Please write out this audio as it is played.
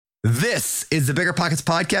This is the Bigger Pockets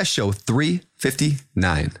Podcast, show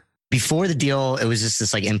 359. Before the deal, it was just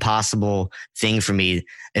this like impossible thing for me.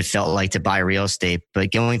 It felt like to buy real estate,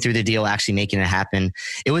 but going through the deal, actually making it happen,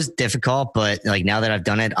 it was difficult. But like now that I've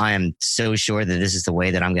done it, I am so sure that this is the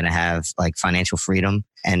way that I'm going to have like financial freedom.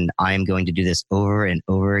 And I am going to do this over and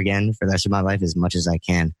over again for the rest of my life as much as I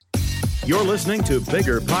can. You're listening to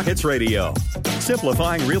Bigger Pockets Radio,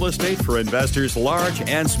 simplifying real estate for investors large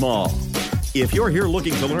and small. If you're here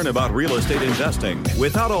looking to learn about real estate investing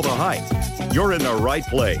without all the hype, you're in the right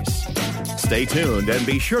place. Stay tuned and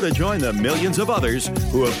be sure to join the millions of others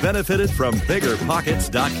who have benefited from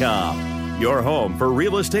BiggerPockets.com, your home for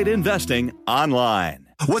real estate investing online.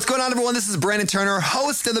 What's going on, everyone? This is Brandon Turner,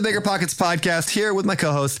 host of the Bigger Pockets Podcast, here with my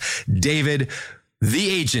co-host, David, the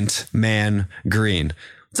Agent Man Green.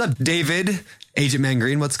 What's up, David? Agent Man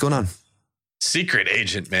Green, what's going on? Secret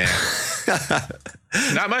Agent Man.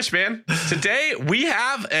 Not much, man. Today we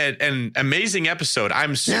have an amazing episode.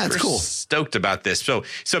 I'm super stoked about this. So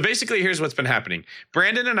basically, here's what's been happening.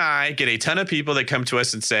 Brandon and I get a ton of people that come to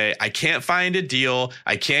us and say, I can't find a deal.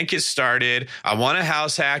 I can't get started. I want a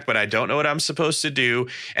house hack, but I don't know what I'm supposed to do.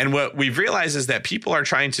 And what we've realized is that people are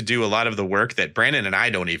trying to do a lot of the work that Brandon and I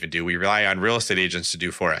don't even do. We rely on real estate agents to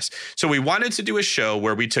do for us. So we wanted to do a show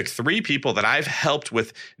where we took 3 people that I've helped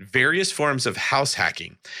with various forms of house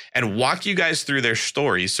hacking and walk you guys through their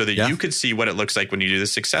stories so that you could see what it looks like when you do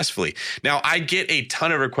this successfully. Now, I get a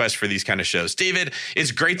ton of requests for these kind of shows. David,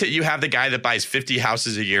 it's great that you have the guy that buys 50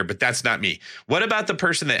 houses a year, but that's not me. What about the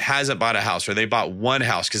person that hasn't bought a house or they bought one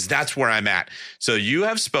house? Because that's where I'm at. So you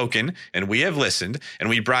have spoken and we have listened, and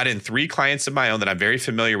we brought in 3 clients of my own that I'm very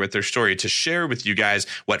familiar with their story to share with you guys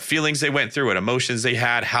what feelings they went through, what emotions they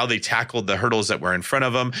had, how they tackled the hurdles that were in front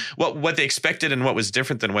of them, what they expected and what was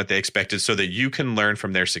different than what they expected, so that you can learn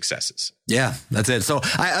from their successes. Yeah, that's it. So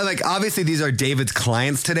I like, obviously these are David's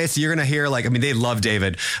clients today. So you're going to hear they love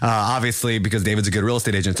David, obviously, because David's a good real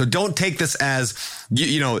estate agent. So don't take this as,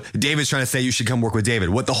 David's trying to say you should come work with David.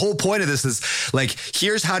 What the whole point of this is, like,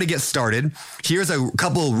 here's how to get started. Here's a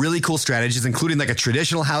couple really cool strategies, including like a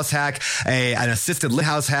traditional house hack, an assisted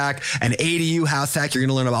house hack, an ADU house hack. You're going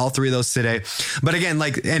to learn about all 3 of those today. But again,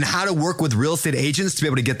 and how to work with real estate agents to be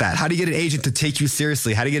able to get that. How to get an agent to take you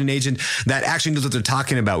seriously. How to get an agent that actually knows what they're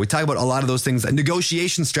talking about. We talk about a lot of those things,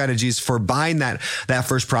 negotiation strategies for buying that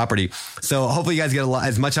first property. So hopefully you guys get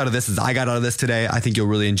as much out of this as I got out of this today. I think you'll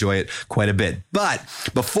really enjoy it quite a bit. But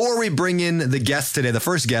before we bring in the guest today, the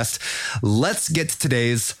first guest, let's get to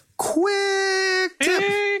today's quick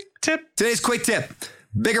tip. Today's quick tip.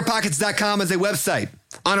 BiggerPockets.com is a website.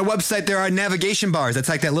 On a website, there are navigation bars. That's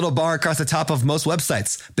like that little bar across the top of most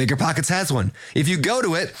websites. Bigger Pockets has one. If you go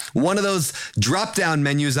to it, one of those drop-down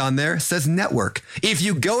menus on there says network. If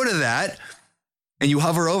you go to that and you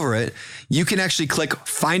hover over it, you can actually click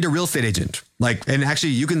find a real estate agent. And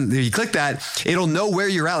actually if you click that, it'll know where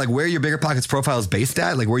you're at, like where your Bigger Pockets profile is based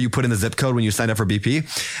at, like where you put in the zip code when you sign up for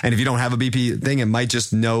BP. And if you don't have a BP thing, it might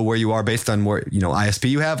just know where you are based on where,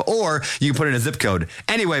 ISP you have, or you can put in a zip code.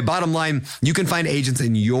 Anyway, bottom line, you can find agents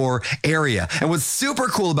in your area. And what's super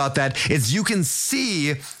cool about that is you can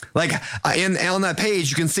see on that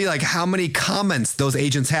page, you can see how many comments those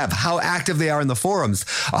agents have, how active they are in the forums,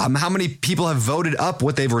 how many people have voted up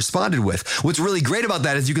what they've responded with. What's really great about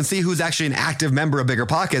that is you can see who's actually an active member of Bigger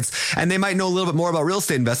Pockets, and they might know a little bit more about real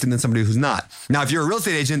estate investing than somebody who's not. Now, if you're a real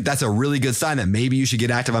estate agent, that's a really good sign that maybe you should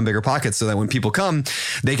get active on Bigger Pockets so that when people come,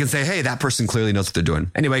 they can say, hey, that person clearly knows what they're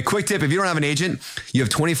doing. Anyway, quick tip, if you don't have an agent, you have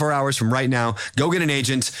 24 hours from right now. Go get an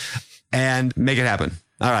agent and make it happen.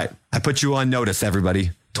 All right. I put you on notice,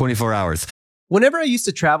 everybody. 24 hours. Whenever I used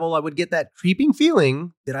to travel, I would get that creeping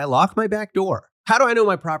feeling that I locked my back door. How do I know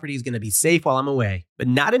my property is going to be safe while I'm away? But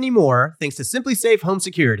not anymore, thanks to Simply Safe Home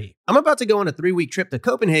Security. I'm about to go on a 3-week trip to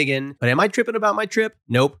Copenhagen, but am I tripping about my trip?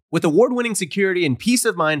 Nope. With award-winning security and peace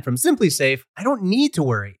of mind from Simply Safe, I don't need to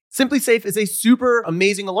worry. Simply Safe is a super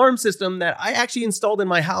amazing alarm system that I actually installed in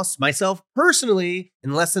my house myself personally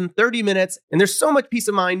in less than 30 minutes. And there's so much peace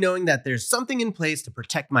of mind knowing that there's something in place to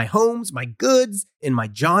protect my homes, my goods, and my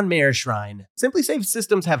John Mayer shrine. Simply Safe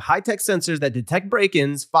systems have high-tech sensors that detect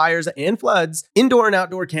break-ins, fires, and floods, indoor and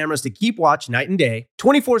outdoor cameras to keep watch night and day,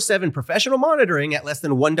 24/7 professional monitoring at less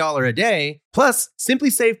than $1 a day. Plus, Simply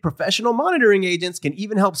Safe professional monitoring agents can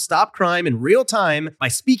even help stop crime in real time by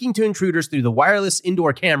speaking to intruders through the wireless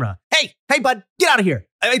indoor camera. Hey, bud, get out of here.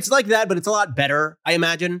 It's like that, but it's a lot better, I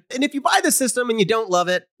imagine. And if you buy the system and you don't love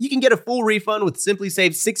it, you can get a full refund with Simply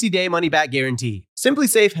Safe's 60-day money-back guarantee.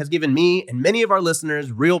 SimpliSafe has given me and many of our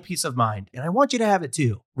listeners real peace of mind, and I want you to have it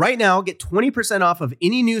too. Right now, get 20% off of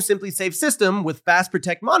any new SimpliSafe system with Fast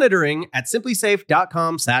Protect monitoring at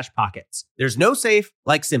simplisafe.com/pockets. There's no safe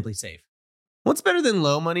like SimpliSafe. What's better than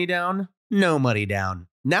low money down? No money down.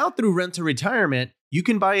 Now through Rent to Retirement, you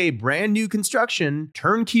can buy a brand new construction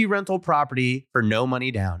turnkey rental property for no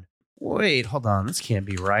money down. Wait, hold on. This can't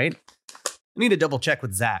be right. I need to double check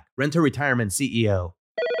with Zach, Rent to Retirement CEO.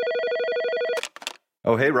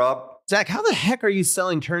 Oh, hey, Rob. Zach, how the heck are you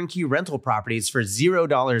selling turnkey rental properties for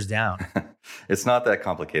 $0 down? It's not that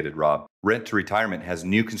complicated, Rob. Rent to Retirement has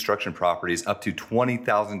new construction properties up to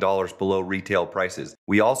 $20,000 below retail prices.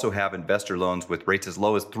 We also have investor loans with rates as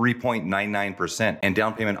low as 3.99% and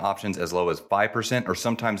down payment options as low as 5% or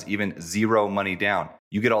sometimes even zero money down.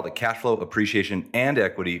 You get all the cash flow, appreciation, and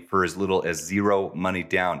equity for as little as zero money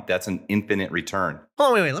down. That's an infinite return.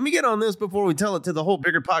 Oh, wait. Let me get on this before we tell it to the whole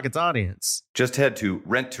Bigger Pockets audience. Just head to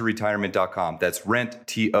renttoretirement.com. That's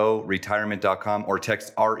renttoretirement.com or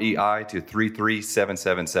text REI to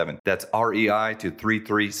 33777. That's REI to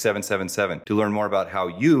 33777 to learn more about how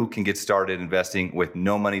you can get started investing with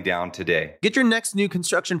no money down today. Get your next new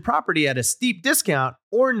construction property at a steep discount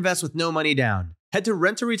or invest with no money down. Head to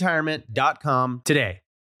renttoretirement.com today.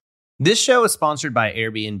 This show is sponsored by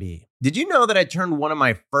Airbnb. Did you know that I turned one of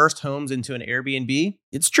my first homes into an Airbnb?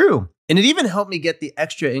 It's true. And it even helped me get the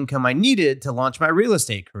extra income I needed to launch my real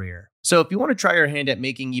estate career. So if you want to try your hand at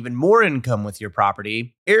making even more income with your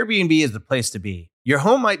property, Airbnb is the place to be. Your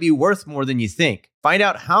home might be worth more than you think. Find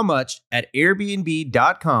out how much at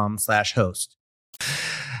airbnb.com/host.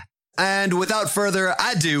 And without further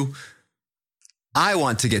ado, I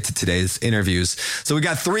want to get to today's interviews. So we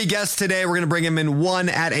got 3 guests today. We're going to bring them in one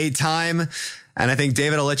at a time. And I think,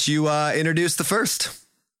 David, I'll let you introduce the first.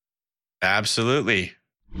 Absolutely.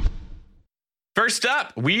 First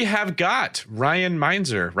up, we have got Ryan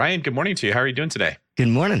Meinzer. Ryan, good morning to you. How are you doing today? Good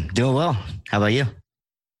morning. Doing well. How about you?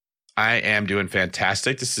 I am doing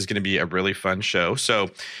fantastic. This is going to be a really fun show.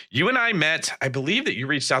 So you and I met, I believe that you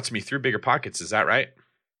reached out to me through Bigger Pockets. Is that right?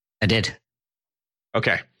 I did.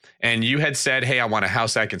 Okay. And you had said, hey, I want a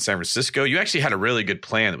house hack in San Francisco. You actually had a really good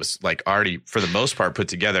plan that was like already, for the most part, put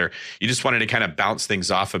together. You just wanted to kind of bounce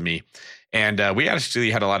things off of me. And we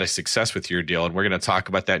actually had a lot of success with your deal. And we're going to talk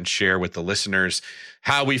about that and share with the listeners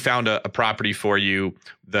how we found a property for you,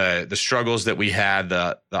 the struggles that we had,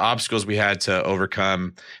 the obstacles we had to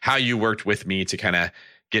overcome, how you worked with me to kind of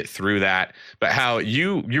get through that, but how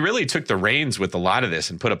you really took the reins with a lot of this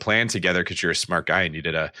and put a plan together because you're a smart guy and you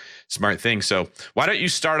did a smart thing. So why don't you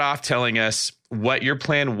start off telling us what your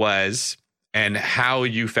plan was and how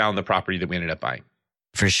you found the property that we ended up buying?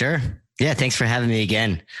 For sure. Yeah, thanks for having me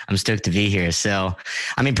again. I'm stoked to be here. So,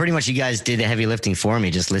 I mean, pretty much you guys did the heavy lifting for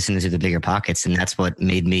me, just listening to the Bigger Pockets. And that's what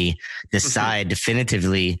made me decide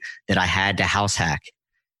definitively that I had to house hack.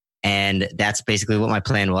 And that's basically what my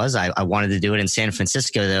plan was. I wanted to do it in San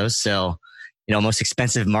Francisco, though. So, most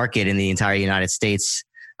expensive market in the entire United States.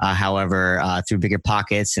 However, through Bigger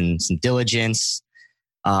Pockets and some diligence,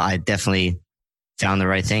 I definitely found the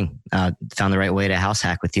right thing, found the right way to house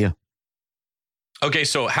hack with you. Okay,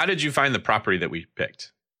 so how did you find the property that we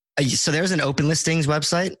picked? So there's an open listings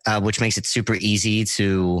website, which makes it super easy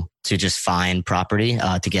to just find property,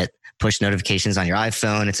 to get push notifications on your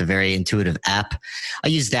iPhone. It's a very intuitive app. I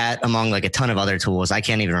use that among like a ton of other tools. I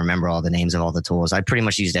can't even remember all the names of all the tools. I pretty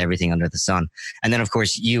much used everything under the sun. And then, of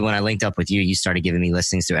course, when I linked up with you, you started giving me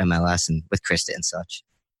listings through MLS and with Krista and such.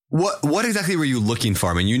 What exactly were you looking for?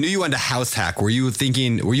 I mean, you knew you wanted a house hack. Were you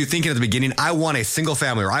thinking at the beginning, I want a single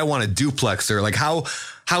family or I want a duplex, or like how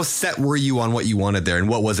set were you on what you wanted there and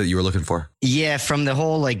what was it you were looking for? Yeah, from the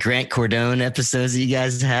whole like Grant Cardone episodes that you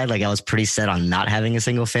guys had, like I was pretty set on not having a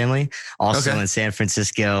single family. Also in San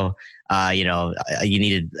Francisco, you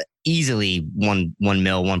needed easily 1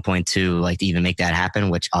 mil, 1.2, like to even make that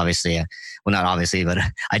happen, which obviously, well, not obviously, but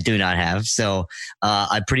I do not have. So,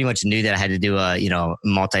 I pretty much knew that I had to do a,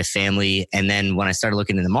 multifamily. And then when I started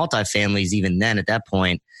looking into multifamilies, even then at that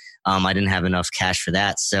point, I didn't have enough cash for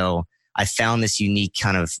that. So I found this unique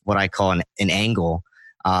kind of what I call an angle,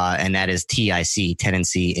 and that is TIC,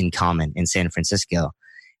 tenancy in common in San Francisco.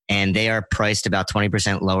 And they are priced about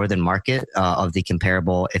 20% lower than market of the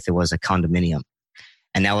comparable if it was a condominium.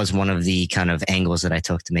 And that was one of the kind of angles that I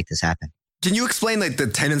took to make this happen. Can you explain like the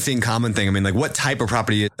tenancy in common thing? I mean, like what type of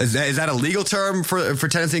property is that a legal term for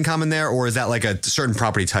tenancy in common there, or is that like a certain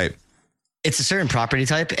property type? It's a certain property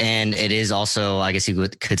type, and it is also, I guess you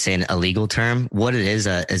could say, an illegal term. What it is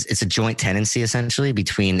it's a joint tenancy essentially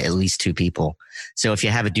between at least two people. So if you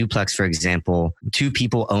have a duplex, for example, two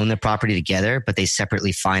people own the property together, but they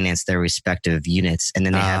separately finance their respective units, and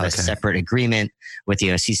then they have a separate agreement with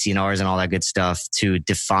CC&Rs and all that good stuff to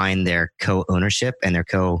define their co-ownership and their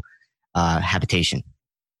co-habitation.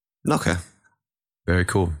 Okay, very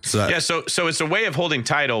cool. So it's a way of holding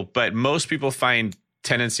title, but most people find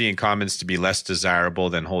tenancy in commons to be less desirable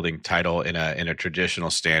than holding title in a traditional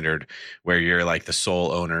standard where you're like the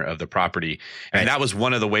sole owner of the property. And that was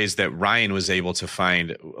one of the ways that Ryan was able to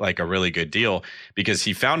find like a really good deal, because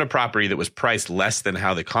he found a property that was priced less than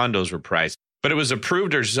how the condos were priced, but it was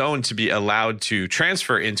approved or zoned to be allowed to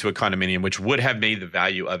transfer into a condominium, which would have made the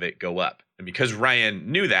value of it go up. And because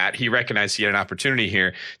Ryan knew that, he recognized he had an opportunity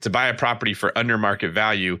here to buy a property for under market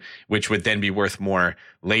value, which would then be worth more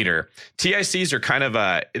later. TICs are kind of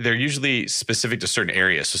they're usually specific to certain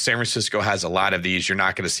areas. So San Francisco has a lot of these. You're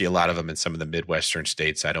not going to see a lot of them in some of the Midwestern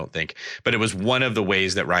states, I don't think. But it was one of the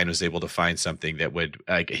ways that Ryan was able to find something that would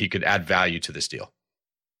he could add value to this deal.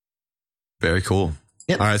 Very cool.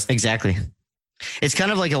 Yep, all right. Exactly. It's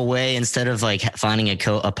kind of like a way, instead of like finding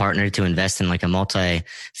a partner to invest in like a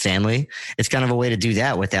multi-family, it's kind of a way to do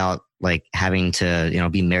that without like having to,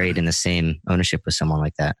 be married in the same ownership with someone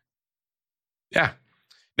like that. Yeah.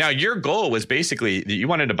 Now, your goal was basically that you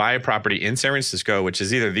wanted to buy a property in San Francisco, which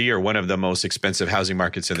is either the or one of the most expensive housing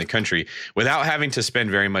markets in the country, without having to spend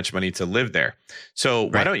very much money to live there. So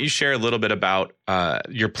why don't you share a little bit about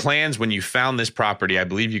your plans when you found this property? I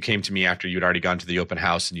believe you came to me after you'd already gone to the open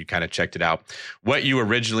house and you kind of checked it out. What you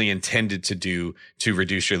originally intended to do to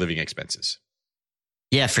reduce your living expenses?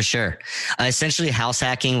 Yeah, for sure. Essentially house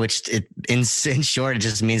hacking, which in short, it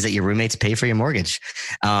just means that your roommates pay for your mortgage,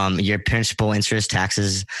 your principal, interest,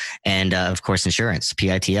 taxes, and of course, insurance,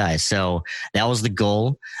 PITI. So that was the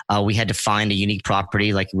goal. We had to find a unique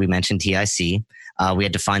property, like we mentioned, TIC. We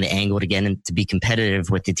had to find the angle to get in to be competitive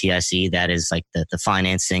with the TIC. That is like the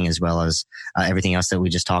financing as well as everything else that we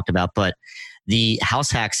just talked about. But the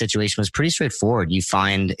house hack situation was pretty straightforward. You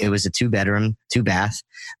find it was a 2-bedroom, 2-bath,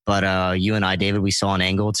 but you and I, David, we saw an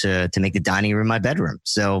angle to make the dining room my bedroom.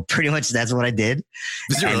 So pretty much that's what I did.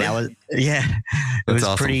 And that was, it was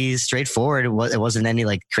awesome. Pretty straightforward. It wasn't any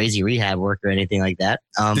like crazy rehab work or anything like that.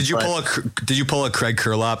 Did you pull a Craig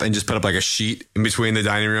Kurlop and just put up like a sheet in between the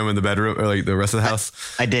dining room and the bedroom, or like the rest of the house?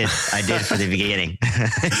 I did for the beginning.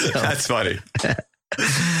 That's funny.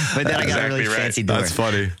 But then I got a really fancy door. That's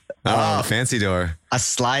funny. Fancy door. A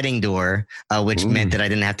sliding door, which meant that I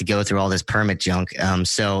didn't have to go through all this permit junk.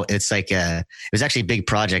 So it's like it was actually a big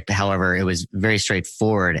project. However, it was very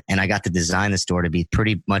straightforward, and I got to design this door to be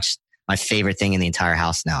pretty much my favorite thing in the entire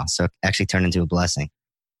house now. So it actually turned into a blessing.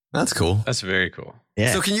 That's cool. That's very cool.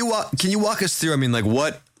 Yeah. So can you walk us through? I mean,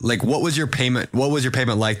 what was your payment? What was your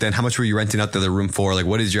payment like then? How much were you renting out the other room for? Like,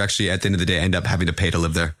 what did you actually at the end of the day end up having to pay to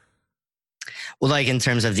live there? Well, like in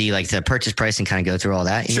terms of the purchase price and kind of go through all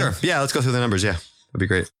that. Sure. Yeah. Let's go through the numbers. Yeah. That'd be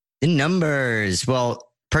great. The numbers. Well,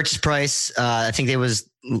 purchase price. I think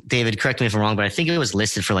David, correct me if I'm wrong, but I think it was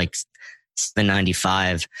listed for like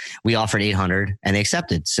 $795. We offered $800 and they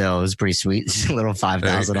accepted. So it was pretty sweet. Just a little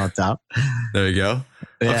 $5,000 on top. There you go.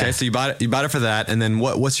 Yeah. Okay. So you bought it for that. And then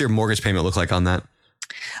what's your mortgage payment look like on that?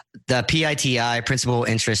 The PITI, principal,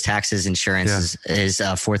 interest, taxes, insurance is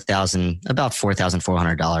about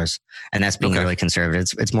 $4,400, and that's being really conservative.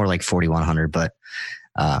 It's more like $4,100, but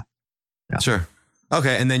Sure.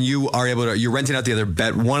 Okay, and then you're renting out the other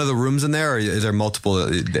one of the rooms in there, or is there multiple?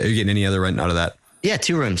 Are you getting any other rent out of that? Yeah,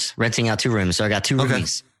 2 rooms. Renting out 2 rooms, so I got 2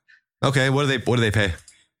 roomies. Okay, what do they pay?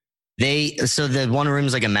 So the one room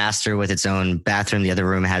is like a master with its own bathroom. The other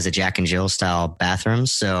room has a Jack and Jill style bathroom.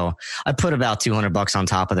 So I put about $200 on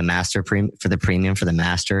top of the master for the premium for the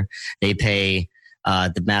master. They pay,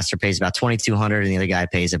 the master pays about $2,200 and the other guy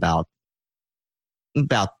pays about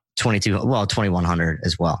 $2,100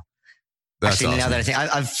 as well. That's actually, awesome. Now that I think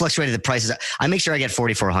I've fluctuated the prices, I make sure I get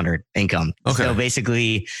 $4,400 income. Okay. So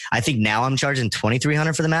basically, I think now I'm charging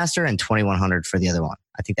 $2,300 for the master and $2,100 for the other one.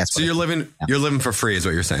 I think that's so you're living for free, is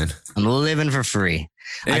what you're saying. I'm living for free.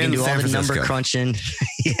 I can do all the number crunching.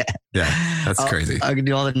 Yeah, that's crazy. I can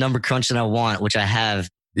do all the number crunching I want, which I have.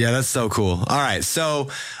 Yeah, that's so cool. All right, so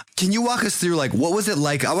can you walk us through like what was it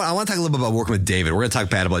like? I want to talk a little bit about working with David. We're going to talk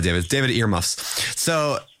bad about David. David Earmuffs.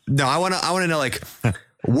 So no, I want to know like.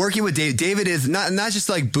 Working with David is not just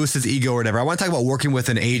like boost his ego or whatever. I want to talk about working with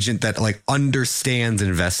an agent that like understands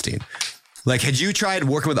investing. Like, had you tried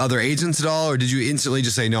working with other agents at all, or did you instantly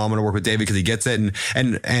just say, no, I'm going to work with David because he gets it?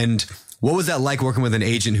 And what was that like working with an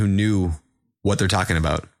agent who knew what they're talking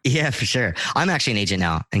about. Yeah, for sure. I'm actually an agent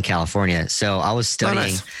now in California. So I was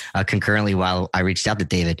studying concurrently while I reached out to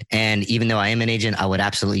David. And even though I am an agent, I would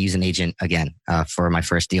absolutely use an agent again for my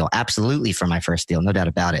first deal. Absolutely for my first deal. No doubt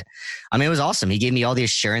about it. I mean, it was awesome. He gave me all the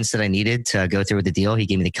assurance that I needed to go through with the deal. He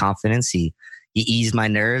gave me the confidence. He eased my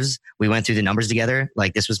nerves. We went through the numbers together.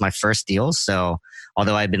 Like, this was my first deal. So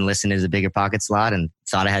although I'd been listening to the Bigger Pockets a lot and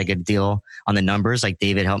thought I had a good deal on the numbers, like,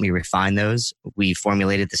 David helped me refine those. We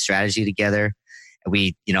formulated the strategy together.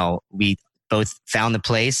 We both found the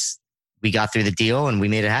place. We got through the deal and we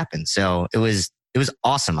made it happen. So it was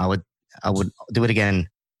awesome. I would do it again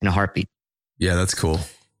in a heartbeat. Yeah, that's cool.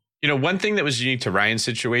 You know, one thing that was unique to Ryan's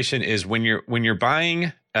situation is when you're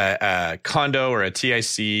buying a condo or a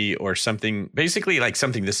TIC or something, basically like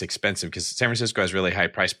something this expensive, because San Francisco has really high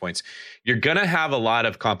price points, you're going to have a lot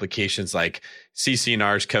of complications like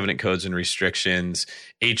CC&Rs, covenant codes and restrictions,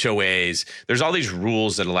 HOAs. There's all these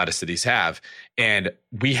rules that a lot of cities have. And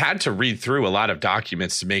we had to read through a lot of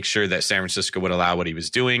documents to make sure that San Francisco would allow what he was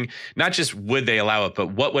doing. Not just would they allow it, but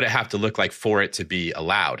what would it have to look like for it to be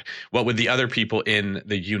allowed? What would the other people in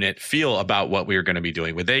the unit feel about what we were going to be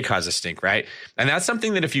doing? Would they cause a stink, right? And that's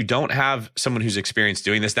something that if you don't have someone who's experienced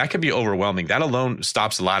doing this, that could be overwhelming. That alone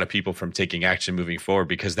stops a lot of people from taking action moving forward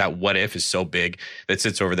because that what if is so big that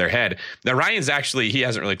sits over their head. Now, Ryan's actually, he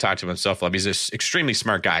hasn't really talked to himself. He's an extremely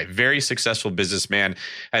smart guy, very successful businessman,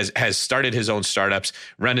 has started his own startups,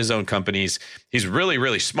 run his own companies. He's really,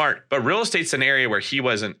 really smart, but real estate's an area where he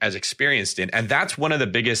wasn't as experienced in. And that's one of the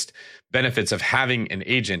biggest benefits of having an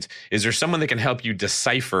agent is there's someone that can help you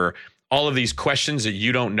decipher all of these questions that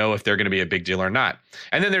you don't know if they're going to be a big deal or not.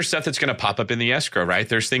 And then there's stuff that's going to pop up in the escrow, right?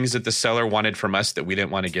 There's things that the seller wanted from us that we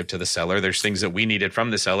didn't want to give to the seller. There's things that we needed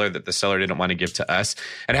from the seller that the seller didn't want to give to us.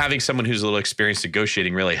 And having someone who's a little experienced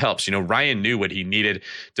negotiating really helps. You know, Ryan knew what he needed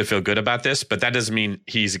to feel good about this, but that doesn't mean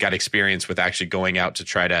he's got experience with actually going out to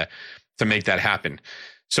try to make that happen.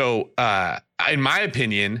 So in my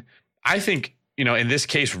opinion, I think, you know, in this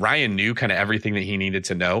case, Ryan knew kind of everything that he needed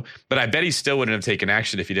to know, but I bet he still wouldn't have taken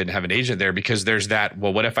action if he didn't have an agent there, because there's that,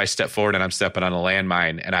 well, what if I step forward and I'm stepping on a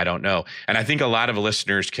landmine and I don't know? And I think a lot of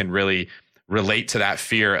listeners can really relate to that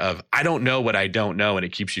fear of, I don't know what I don't know, and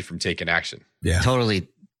it keeps you from taking action. Yeah, totally,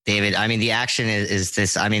 David. I mean, the action is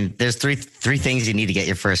this. I mean, there's three things you need to get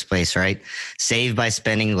your first place, right? Save by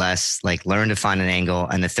spending less, like learn to find an angle.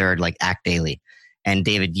 And the third, like act daily. And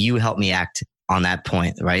David, you helped me act on that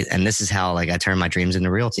point, right? And this is how like I turn my dreams into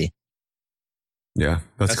realty. Yeah,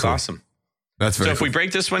 that's cool. Awesome. That's very so if we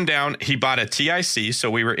break this one down, he bought a TIC. So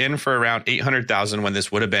we were in for around 800,000 when this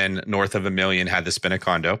would have been north of $1 million had this been a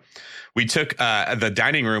condo. We took the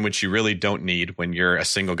dining room, which you really don't need when you're a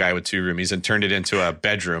single guy with 2 roomies, and turned it into a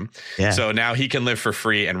bedroom. Yeah. So now he can live for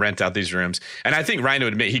free and rent out these rooms. And I think Ryan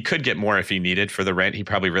would admit he could get more if he needed for the rent. He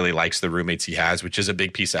probably really likes the roommates he has, which is a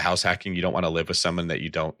big piece of house hacking. You don't want to live with someone that you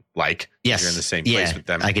don't like. Yes. You're in the same place with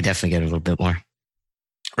them. I could definitely get a little bit more.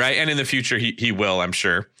 Right. And in the future, he will, I'm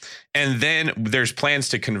sure. And then there's plans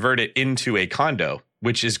to convert it into a condo,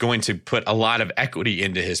 which is going to put a lot of equity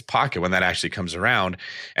into his pocket when that actually comes around.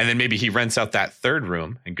 And then maybe he rents out that 3rd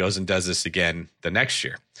room and goes and does this again the next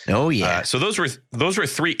year. Oh, yeah. So those were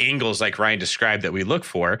 3 angles, like Ryan described, that we look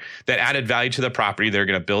for that added value to the property. They're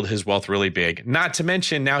going to build his wealth really big. Not to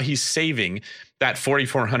mention now he's saving that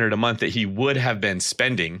 $4,400 a month that he would have been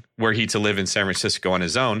spending were he to live in San Francisco on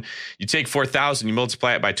his own. You take $4,000, you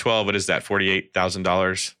multiply it by 12. What is that?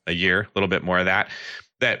 $48,000 a year, a little bit more of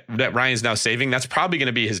that Ryan's now saving. That's probably going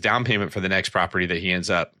to be his down payment for the next property that he ends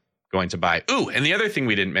up going to buy. Ooh, and the other thing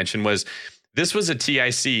we didn't mention was this was a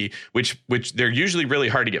TIC, which they're usually really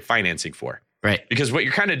hard to get financing for. Right. Because what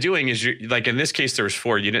you're kind of doing is you're like, in this case, there was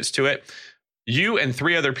 4 units to it. You and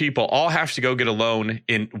 3 other people all have to go get a loan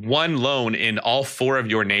in all 4 of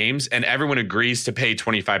your names, and everyone agrees to pay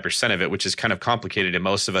 25% of it, which is kind of complicated, and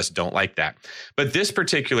most of us don't like that. But this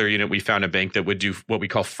particular unit, we found a bank that would do what we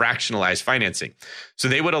call fractionalized financing. So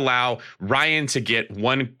they would allow Ryan to get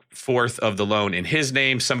 1/4 of the loan in his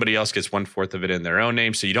name. Somebody else gets 1/4 of it in their own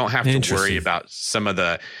name. So you don't have to worry about some of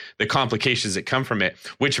the complications that come from it,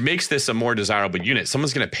 which makes this a more desirable unit.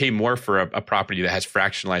 Someone's going to pay more for a property that has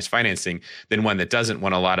fractionalized financing than one that doesn't,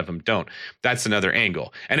 when a lot of them don't. That's another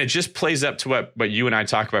angle. And it just plays up to what you and I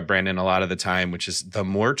talk about, Brandon, a lot of the time, which is the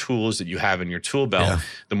more tools that you have in your tool belt,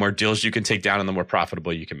 the more deals you can take down and the more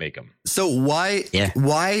profitable you can make them. So why did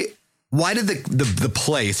the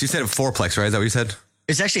place, you said a 4-plex, right? Is that what you said?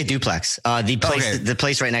 It's actually a duplex. The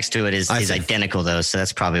place right next to it is identical though. So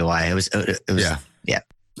that's probably why it was. Yeah.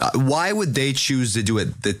 Why would they choose to do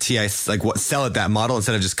it the TI, like sell it that model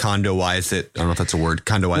instead of just condoize it? I don't know if that's a word,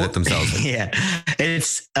 condoize it themselves. Yeah,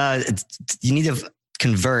 it's you need to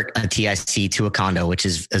convert a TIC to a condo, which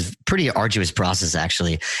is a pretty arduous process.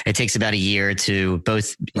 Actually, it takes about a year to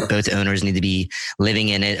both owners need to be living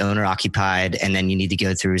in it, owner occupied. And then you need to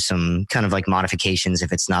go through some kind of like modifications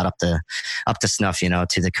if it's not up to snuff,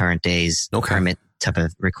 to the current day's permit type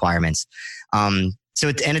of requirements. So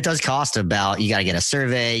it does cost about, you got to get a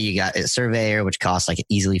survey, you got a surveyor, which costs like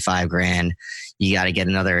easily $5,000. You got to get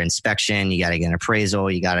another inspection. You got to get an appraisal.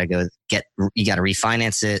 You got to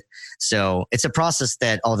refinance it. So it's a process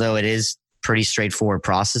that, although it is pretty straightforward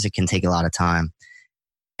process, it can take a lot of time.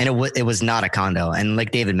 And it was not a condo. And like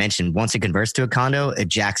David mentioned, once it converts to a condo, it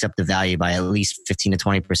jacks up the value by at least 15 to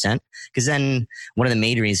 20%. Because then one of the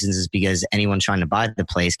main reasons is because anyone trying to buy the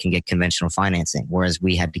place can get conventional financing, whereas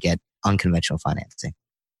we had to get unconventional financing.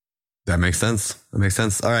 That makes sense.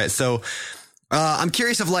 All right. So I'm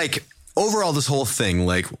curious of like overall this whole thing,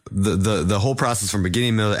 like the whole process from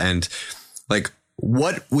beginning, middle, to end, like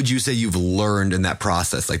what would you say you've learned in that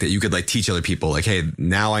process? Like that you could like teach other people like, hey,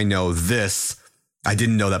 now I know this. I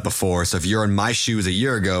didn't know that before. So if you're in my shoes a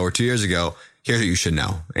year ago or 2 years ago, here's what you should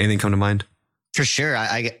know. Anything come to mind? For sure.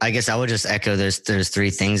 I guess I would just echo those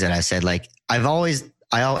three things that I said. Like I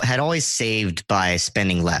had always saved by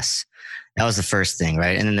spending less. That was the first thing,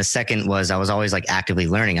 right? And then the second was I was always like actively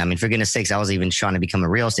learning. I mean, for goodness sakes, I was even trying to become a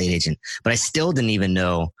real estate agent, but I still didn't even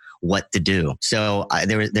know what to do. So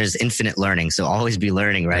there's infinite learning. So always be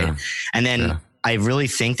learning, right? Yeah. And then I really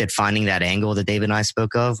think that finding that angle that David and I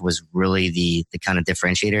spoke of was really the kind of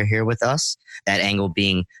differentiator here with us. That angle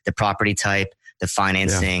being the property type, the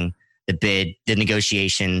financing, the bid, the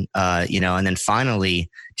negotiation, and then finally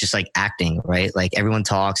just like acting, right? Like everyone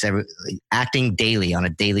talks, acting daily on a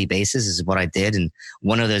daily basis is what I did. And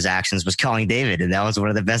one of those actions was calling David. And that was one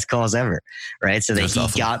of the best calls ever, right? So that he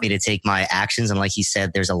awesome. Got me to take my actions. And like he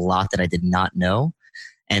said, there's a lot that I did not know.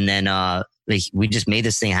 And then we just made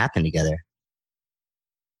this thing happen together.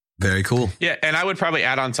 Very cool. Yeah. And I would probably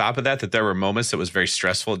add on top of that there were moments that was very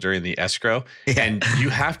stressful during the escrow. Yeah. And you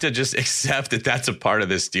have to just accept that that's a part of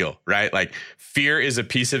this deal, right? Like fear is a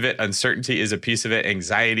piece of it. Uncertainty is a piece of it.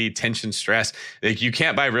 Anxiety, tension, stress. Like you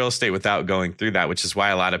can't buy real estate without going through that, which is why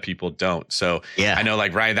a lot of people don't. So I know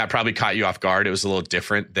like Ryan, that probably caught you off guard. It was a little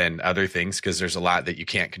different than other things because there's a lot that you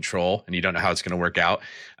can't control and you don't know how it's going to work out.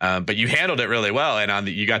 But you handled it really well. And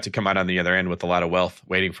you got to come out on the other end with a lot of wealth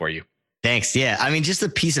waiting for you. Thanks. Yeah. I mean, just the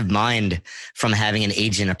peace of mind from having an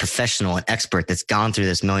agent, a professional, an expert that's gone through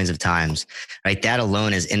this millions of times, right? That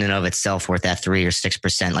alone is in and of itself worth that 3 or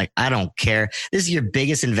 6%. Like, I don't care. This is your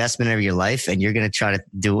biggest investment of your life and you're going to try to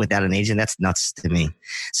do it without an agent. That's nuts to me.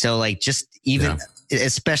 So like just even,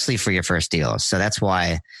 especially for your first deal. So that's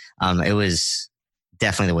why it was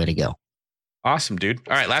definitely the way to go. Awesome, dude.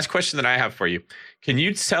 All right. Last question that I have for you. Can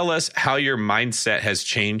you tell us how your mindset has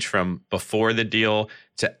changed from before the deal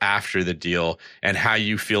to after the deal and how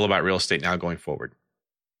you feel about real estate now going forward?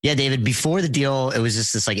 Yeah, David, before the deal, it was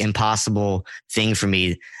just this like impossible thing for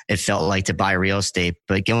me. It felt like to buy real estate,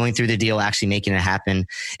 but going through the deal, actually making it happen,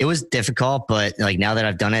 it was difficult. But like now that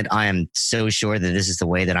I've done it, I am so sure that this is the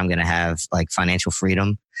way that I'm going to have like financial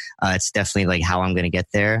freedom. It's definitely like how I'm going to get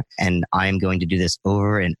there. And I am going to do this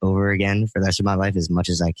over and over again for the rest of my life as much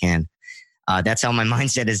as I can. That's how my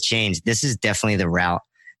mindset has changed. This is definitely the route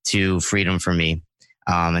to freedom for me.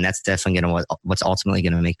 And that's definitely what's ultimately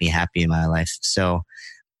going to make me happy in my life. So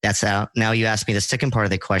that's how. Now you asked me the second part of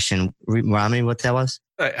the question. Remind me what that was.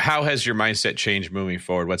 How has your mindset changed moving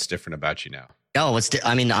forward? What's different about you now? Oh,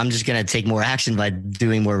 I'm just going to take more action by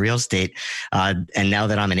doing more real estate. And now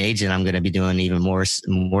that I'm an agent, I'm going to be doing even more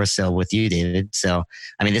so with you, David. So,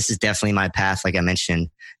 I mean, this is definitely my path, like I mentioned,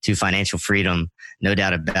 to financial freedom. No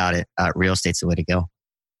doubt about it. Real estate's the way to go.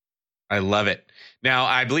 I love it. Now,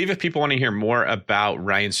 I believe if people want to hear more about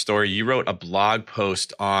Ryan's story, you wrote a blog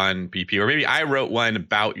post on BP, or maybe I wrote one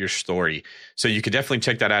about your story. So you could definitely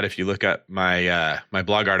check that out if you look up my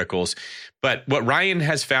blog articles. But what Ryan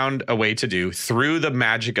has found a way to do through the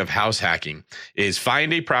magic of house hacking is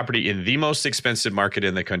find a property in the most expensive market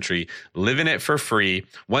in the country, live in it for free.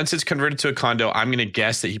 Once it's converted to a condo, I'm going to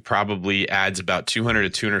guess that he probably adds about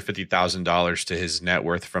 $200,000 to $250,000 to his net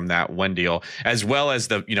worth from that one deal, as well as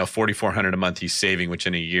the $4,400 a month he's saving, which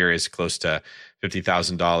in a year is close to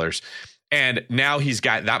 $50,000. And now he's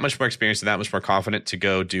got that much more experience and that much more confident to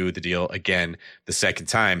go do the deal again the second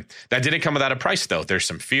time. That didn't come without a price, though. There's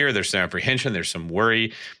some fear, there's some apprehension, there's some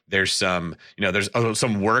worry, there's some, there's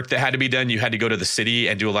some work that had to be done. You had to go to the city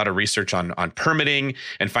and do a lot of research on permitting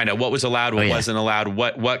and find out what was allowed, what wasn't allowed,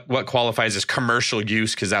 what qualifies as commercial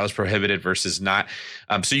use because that was prohibited versus not.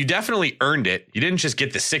 So you definitely earned it. You didn't just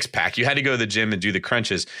get the 6-pack. You had to go to the gym and do the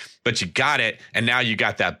crunches. but you got it. And now you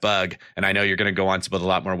got that bug. And I know you're going to go on to build a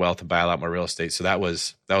lot more wealth and buy a lot more real estate. So that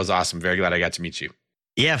was awesome. Very glad I got to meet you.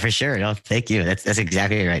 Yeah, for sure. No, thank you. That's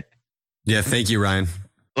exactly right. Yeah. Thank you, Ryan.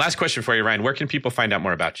 Last question for you, Ryan. Where can people find out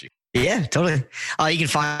more about you? Yeah, totally. You can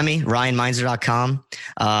find me, RyanMeinzer.com.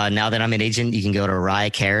 Now that I'm an agent, you can go to Rye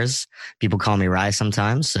Cares. People call me Rye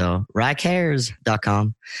sometimes. So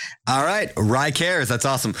RyeCares.com. All right. Rye Cares. That's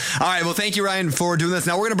awesome. All right. Well, thank you, Ryan, for doing this.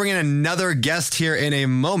 Now we're going to bring in another guest here in a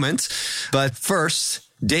moment. But first,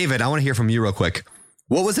 David, I want to hear from you real quick.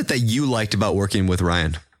 What was it that you liked about working with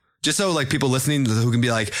Ryan? Just so like people listening who can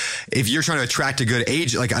be like, if you're trying to attract a good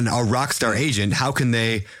agent, like a rock star agent, how can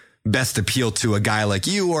they best appeal to a guy like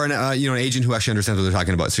you or an agent who actually understands what they're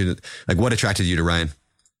talking about? So like, what attracted you to Ryan?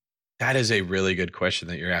 That is a really good question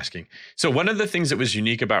that you're asking. So one of the things that was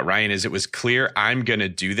unique about Ryan is it was clear, I'm going to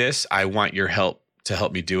do this. I want your help to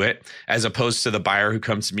help me do it, as opposed to the buyer who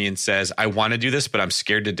comes to me and says, I want to do this, but I'm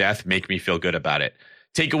scared to death. Make me feel good about it.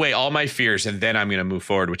 Take away all my fears, and then I'm going to move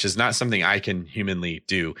forward, which is not something I can humanly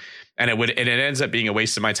do. And it ends up being a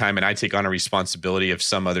waste of my time. And I take on a responsibility of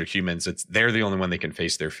some other humans. They're the only one that can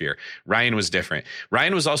face their fear. Ryan was different.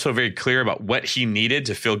 Ryan was also very clear about what he needed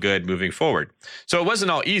to feel good moving forward. So it wasn't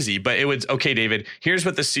all easy, but it was, okay, David, here's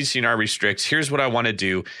what the CC&R restricts. Here's what I want to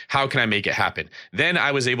do. How can I make it happen? Then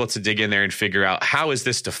I was able to dig in there and figure out, how is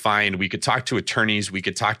this defined? We could talk to attorneys. We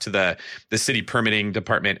could talk to the city permitting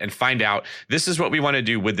department and find out, this is what we want to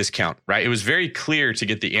do with this count, right? It was very clear to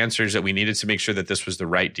get the answers that we needed to make sure that this was the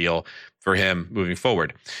right deal for him moving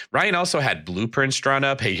forward. Ryan also had blueprints drawn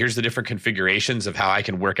up. Hey, here's the different configurations of how I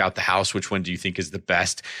can work out the house. Which one do you think is the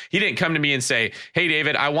best? He didn't come to me and say, hey,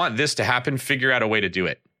 David, I want this to happen. Figure out a way to do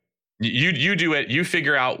it. You do it. You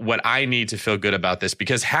figure out what I need to feel good about this.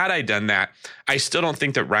 Because had I done that, I still don't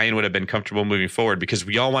think that Ryan would have been comfortable moving forward, because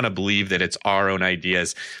we all want to believe that it's our own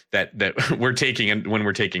ideas that we're taking, and when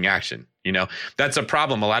we're taking action. You know, that's a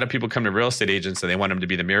problem. A lot of people come to real estate agents and they want them to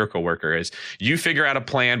be the miracle worker. Is you figure out a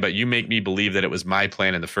plan, but you make me believe that it was my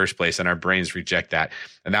plan in the first place, and our brains reject that.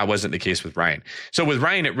 And that wasn't the case with Ryan. So with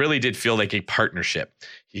Ryan, it really did feel like a partnership.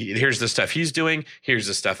 Here's the stuff he's doing. Here's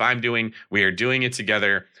the stuff I'm doing. We are doing it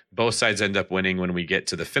together. Both sides end up winning when we get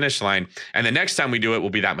to the finish line. And the next time we do it will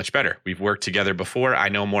be that much better. We've worked together before. I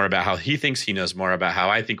know more about how he thinks. He knows more about how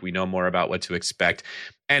I think. We know more about what to expect.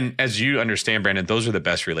 And as you understand, Brandon, those are the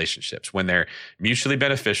best relationships when they're mutually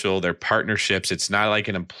beneficial. They're partnerships. It's not like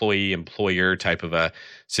an employee-employer type of a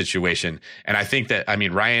situation. And I think that,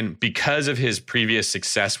 Ryan, because of his previous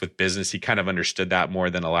success with business, he kind of understood that more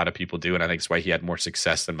than a lot of people do. And I think it's why he had more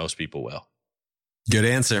success than most people will. Good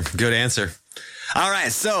answer. Good answer. All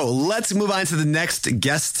right. So let's move on to the next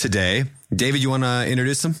guest today. David, you want to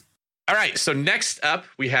introduce him? All right. So next up,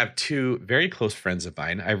 we have two very close friends of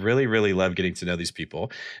mine. I really, really love getting to know these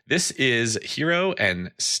people. This is Hero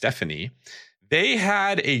and Stephanie. They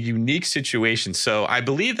had a unique situation. So I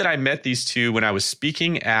believe that I met these two when I was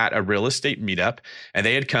speaking at a real estate meetup, and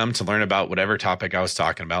they had come to learn about whatever topic I was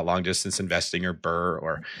talking about, long distance investing or BRRRR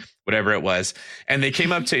or whatever it was. And they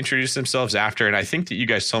came up to introduce themselves after. And I think that you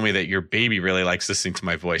guys told me that your baby really likes listening to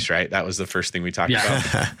my voice, right? That was the first thing we talked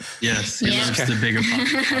about. Yes. He loves the Bigger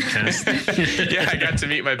Podcast. Yeah, I got to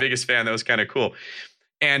meet my biggest fan. That was kind of cool.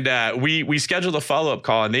 And we scheduled a follow-up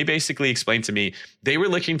call, and they basically explained to me they were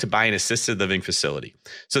looking to buy an assisted living facility.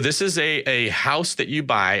 So this is a house that you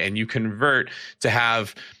buy and you convert to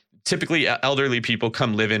have typically elderly people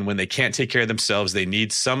come live in when they can't take care of themselves. They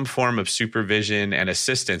need some form of supervision and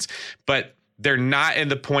assistance, but they're not in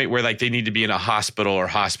the point where like they need to be in a hospital or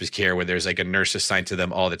hospice care where there's like a nurse assigned to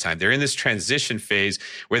them all the time. They're in this transition phase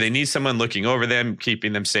where they need someone looking over them,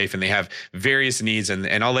 keeping them safe, and they have various needs.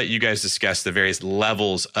 And I'll let you guys discuss the various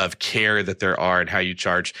levels of care that there are and how you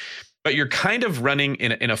charge. But you're kind of running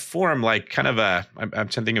in a form like kind of I'm trying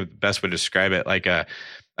to think of the best way to describe it, like a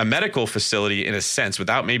medical facility in a sense,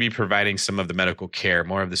 without maybe providing some of the medical care,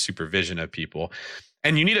 more of the supervision of people.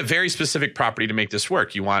 And you need a very specific property to make this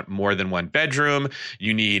work. You want more than one bedroom.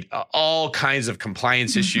 You need all kinds of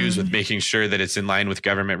compliance issues with making sure that it's in line with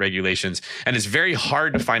government regulations. And it's very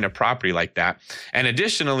hard to find a property like that. And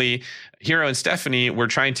additionally, Hero and Stephanie were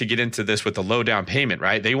trying to get into this with a low down payment,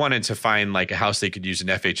 right? They wanted to find like a house they could use an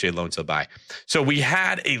FHA loan to buy. So we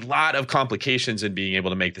had a lot of complications in being able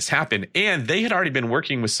to make this happen. And they had already been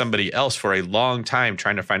working with somebody else for a long time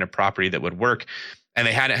trying to find a property that would work. And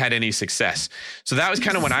they hadn't had any success. So that was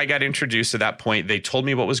kind of when I got introduced to that point. They told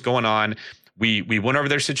me what was going on. We went over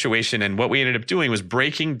their situation. And what we ended up doing was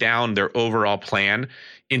breaking down their overall plan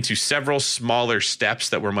into several smaller steps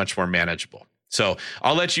that were much more manageable. So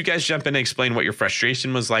I'll let you guys jump in and explain what your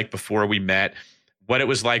frustration was like before we met, what it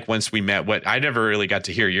was like once we met. What I never really got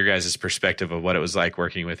to hear your guys' perspective of what it was like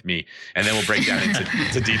working with me. And then we'll break down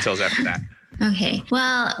into details after that. Okay.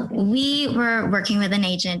 Well, we were working with an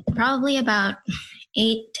agent probably about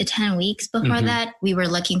 8 to 10 weeks before that. We were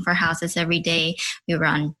looking for houses every day. We were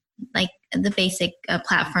on like the basic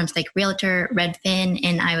platforms like Realtor, Redfin,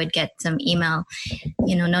 and I would get some email,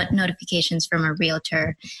 notifications from a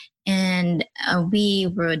realtor. And we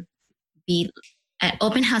would be at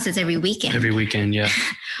open houses every weekend. Every weekend, yeah.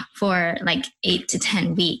 For like 8 to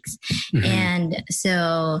 10 weeks. And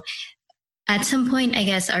so at some point, I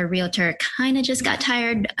guess our realtor kind of just got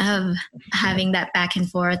tired of having that back and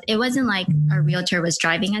forth. It wasn't like our realtor was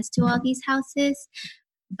driving us to all these houses,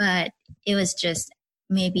 but it was just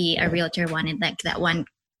maybe a realtor wanted like that one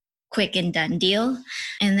quick and done deal.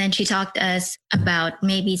 And then she talked to us about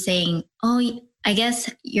maybe saying, oh, I guess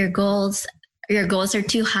your goals are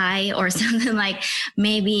too high or something, like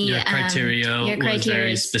maybe your criteria was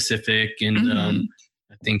very specific. And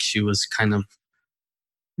I think she was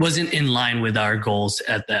wasn't in line with our goals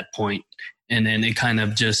at that point. And then it kind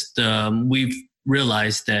of just, we've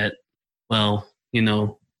realized that, well,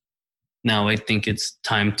 now I think it's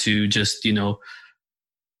time to just,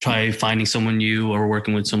 try finding someone new or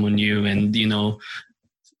working with someone new and,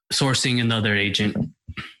 sourcing another agent.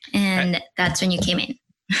 And that's when you came in.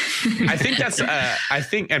 I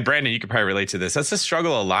think, and Brandon, you could probably relate to this. That's a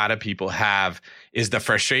struggle a lot of people have, is the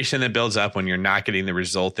frustration that builds up when you're not getting the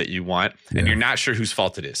result that you want and you're not sure whose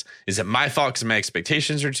fault it is. Is it my fault because my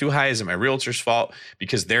expectations are too high? Is it my realtor's fault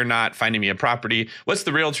because they're not finding me a property? What's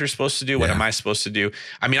the realtor supposed to do? What am I supposed to do?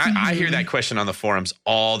 I mean, I hear that question on the forums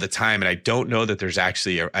all the time, and I don't know that there's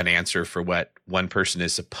actually an answer for what one person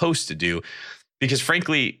is supposed to do, because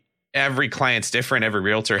frankly, every client's different. Every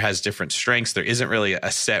realtor has different strengths. There isn't really a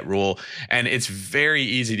set rule, and it's very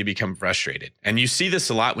easy to become frustrated. And you see this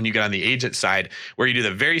a lot when you get on the agent side, where you do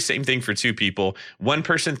the very same thing for two people. One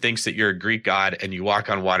person thinks that you're a Greek god and you walk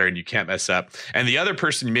on water and you can't mess up. And the other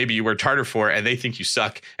person, maybe you worked harder for, and they think you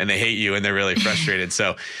suck and they hate you and they're really frustrated.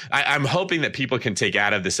 So I'm hoping that people can take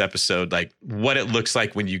out of this episode, like what it looks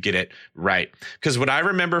like when you get it right. Because what I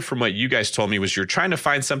remember from what you guys told me was you're trying to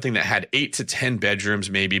find something that had 8 to 10 bedrooms,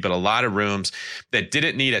 maybe, but a lot of rooms that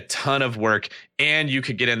didn't need a ton of work, and you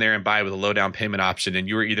could get in there and buy with a low down payment option, and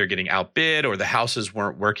you were either getting outbid or the houses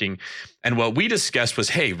weren't working. And what we discussed was,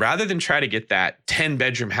 hey, rather than try to get that 10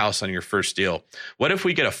 bedroom house on your first deal, what if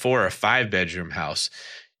we get a 4 or 5 bedroom house?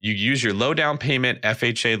 You use your low down payment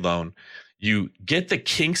FHA loan. You get the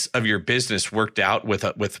kinks of your business worked out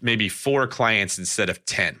with maybe 4 clients instead of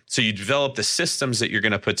 10. So you develop the systems that you're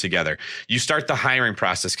going to put together. You start the hiring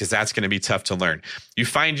process because that's going to be tough to learn. You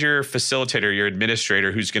find your facilitator, your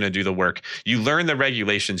administrator who's going to do the work. You learn the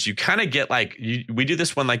regulations. You kind of get we do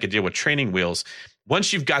this one like a deal with training wheels.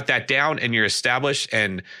 Once you've got that down and you're established,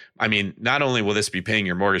 and I mean, not only will this be paying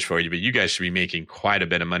your mortgage for you, but you guys should be making quite a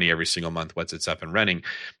bit of money every single month once it's up and running.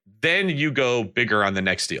 Then you go bigger on the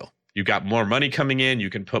next deal. You got more money coming in. You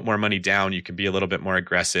can put more money down. You can be a little bit more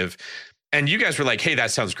aggressive. And you guys were like, hey,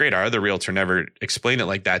 that sounds great. Our other realtor never explained it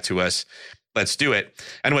like that to us. Let's do it.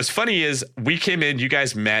 And what's funny is we came in, you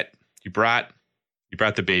guys met, you brought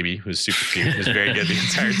the baby, who was super cute. It was very good the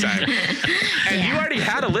entire time. And you already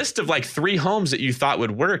had a list of like 3 homes that you thought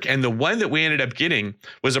would work. And the one that we ended up getting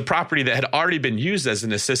was a property that had already been used as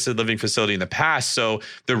an assisted living facility in the past. So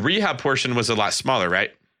the rehab portion was a lot smaller,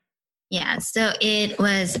 right? Yeah, so it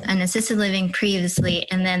was an assisted living previously,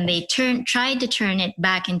 and then they tried to turn it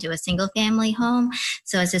back into a single family home.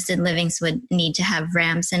 So assisted livings would need to have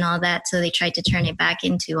ramps and all that. So they tried to turn it back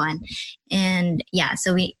into one. And yeah,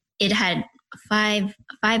 so it had five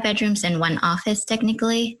bedrooms and 1 office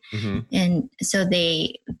technically. And so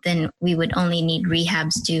then we would only need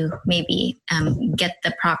rehabs to maybe get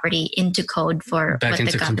the property into code for back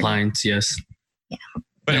into compliance. Yes. Yeah.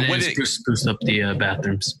 But and it wouldn't spruce up the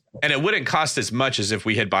bathrooms. And it wouldn't cost as much as if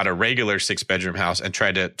we had bought a regular 6-bedroom house and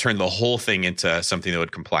tried to turn the whole thing into something that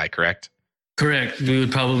would comply, correct? Correct. We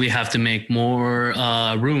would probably have to make more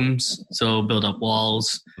rooms, so build up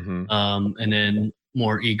walls, and then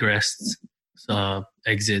more egress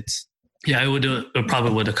exits. Yeah, it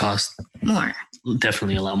probably would have cost more.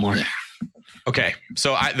 Definitely a lot more. Yeah. Okay.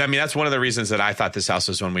 So, I mean, that's one of the reasons that I thought this house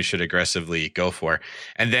was one we should aggressively go for.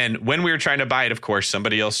 And then when we were trying to buy it, of course,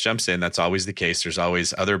 somebody else jumps in. That's always the case. There's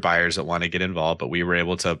always other buyers that want to get involved, but we were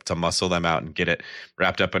able to muscle them out and get it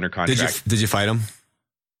wrapped up under contract. Did you fight them?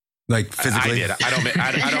 Like physically? I did. I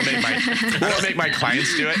don't make my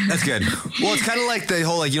clients do it. That's good. Well, it's kind of like the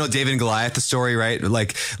whole, David and Goliath, the story, right?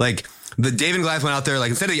 Like the David and Goliath went out there, like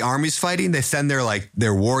instead of the armies fighting, they send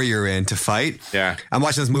their warrior in to fight. Yeah. I'm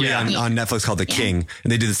watching this movie on Netflix called The King,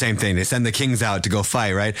 and they do the same thing. They send the kings out to go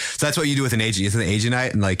fight, right? So that's what you do with an agent. You send an agent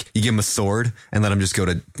out and like you give him a sword and let him just go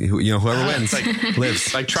to, whoever wins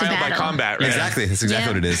lives. Like trial by combat, right? Exactly. That's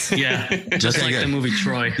exactly what it is. Yeah. Just like the movie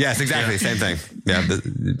Troy. Yes, exactly. Same thing. Yeah.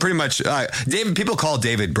 Pretty much. David, people call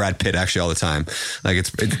David Brad Pitt actually all the time. Like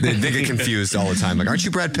they get confused all the time. Like, aren't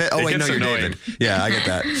you Brad Pitt? Oh, wait, no, you're David. Yeah, I get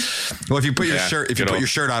that. Well, if you put your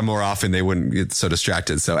shirt on more often, they wouldn't get so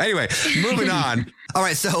distracted. So anyway, moving on. All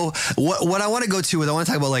right. So what I want to go to is I want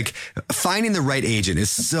to talk about like finding the right agent is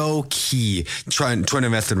so key trying to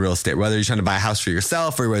invest in real estate, whether you're trying to buy a house for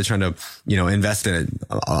yourself or whether you're trying to, invest in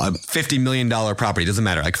a $50 million property. It doesn't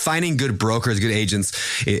matter. Like finding good brokers, good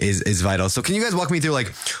agents is vital. So can you guys walk me through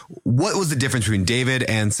like what was the difference between David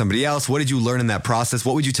and somebody else? What did you learn in that process?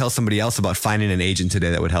 What would you tell somebody else about finding an agent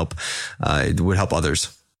today that would help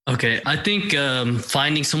others? Okay. I think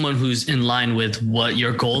finding someone who's in line with what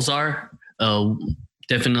your goals are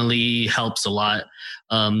definitely helps a lot.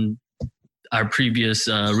 Our previous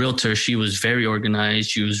realtor, she was very organized.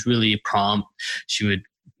 She was really prompt. She would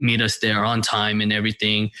meet us there on time and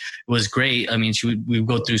everything. It was great. I mean, we would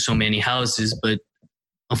go through so many houses, but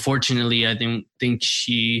unfortunately, I didn't think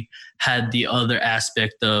she had the other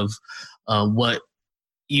aspect of what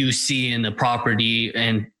you see in the property,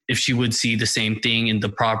 and if she would see the same thing in the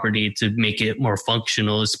property to make it more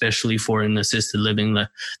functional, especially for an assisted living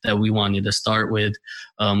that we wanted to start with.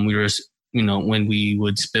 We were, when we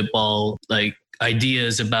would spitball like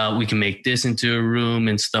ideas about we can make this into a room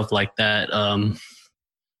and stuff like that,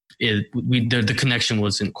 the connection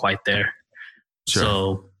wasn't quite there. Sure.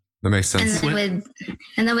 So that makes sense. And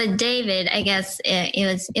then with David, I guess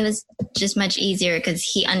it was just much easier because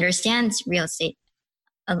he understands real estate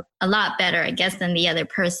a lot better, I guess, than the other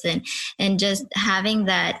person. And just having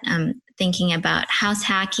that thinking about house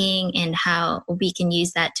hacking and how we can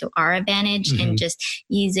use that to our advantage, and just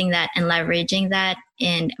using that and leveraging that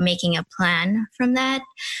and making a plan from that,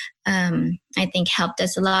 I think helped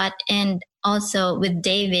us a lot. And also with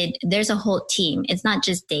David, there's a whole team. It's not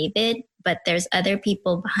just David, but there's other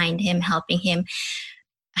people behind him helping him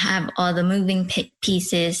have all the moving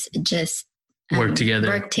pieces just work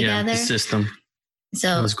together. Yeah, the system.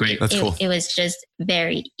 So it was great. That's cool. It was just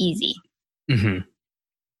very easy. Mm-hmm.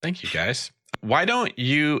 Thank you, guys. Why don't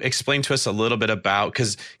you explain to us a little bit about,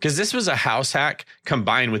 because this was a house hack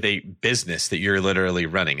combined with a business that you're literally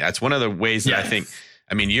running. That's one of the ways that I think,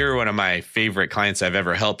 you're one of my favorite clients I've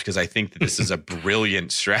ever helped, because I think that this is a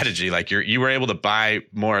brilliant strategy. Like you were able to buy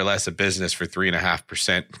more or less a business for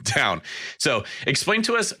 3.5% down. So explain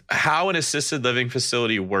to us how an assisted living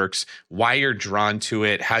facility works, why you're drawn to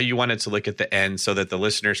it, how you want it to look at the end so that the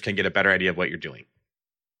listeners can get a better idea of what you're doing.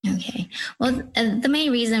 Okay. Well, the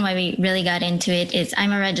main reason why we really got into it is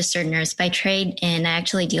I'm a registered nurse by trade, and I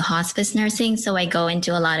actually do hospice nursing. So I go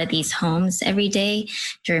into a lot of these homes every day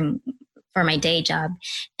for my day job.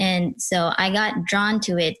 And so I got drawn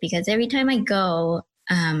to it because every time I go,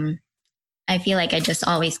 I feel like I just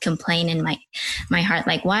always complain in my heart,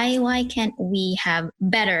 like, why can't we have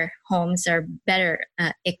better homes or better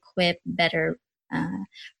equipped, better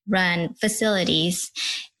run facilities?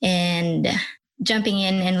 And jumping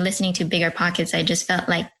in and listening to Bigger Pockets, I just felt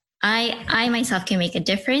like I myself can make a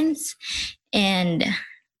difference, and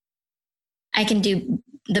I can do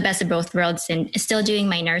the best of both worlds and still doing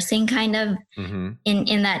my nursing kind of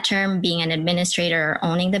in that term, being an administrator or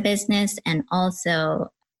owning the business and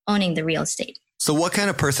also owning the real estate. So what kind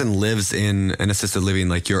of person lives in an assisted living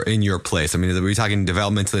like you're in your place? I mean, are we talking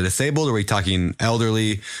developmentally disabled, or are we talking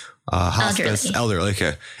elderly, hospice? Elderly,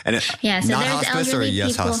 okay. And so not there's hospice, or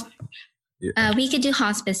yes, hospice? We could do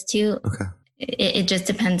hospice too. Okay. It just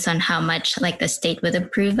depends on how much like the state would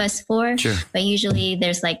approve us for. Sure. But usually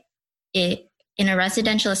there's in a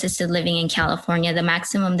residential assisted living in California, the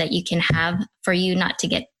maximum that you can have for you not to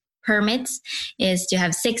get permits is to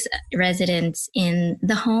have 6 residents in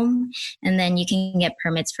the home, and then you can get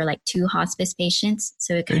permits for like 2 hospice patients.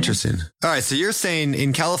 So it interesting. All right. So you're saying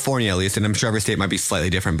in California, at least, and I'm sure every state might be slightly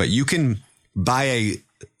different, but you can buy a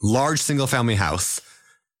large single family house,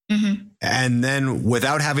 and then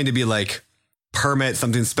without having to be like permit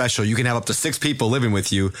something special, you can have up to 6 people living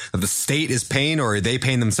with you that the state is paying, or are they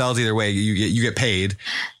paying themselves? Either way, you get paid.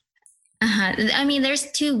 I mean,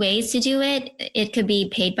 there's 2 ways to do it. It could be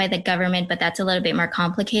paid by the government, but that's a little bit more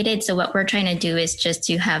complicated. So what we're trying to do is just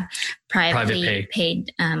to have privately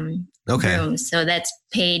paid rooms. So that's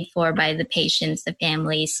paid for by the patients, the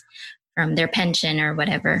families, from their pension or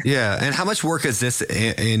whatever. Yeah. And how much work is this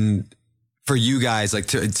for you guys, like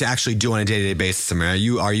to actually do on a day-to-day basis? I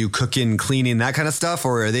mean, are you cooking, cleaning, that kind of stuff,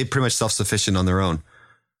 or are they pretty much self-sufficient on their own?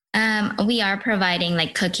 We are providing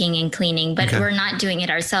like cooking and cleaning, but we're not doing it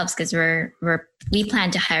ourselves because we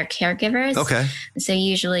plan to hire caregivers. Okay. So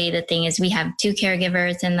usually the thing is we have 2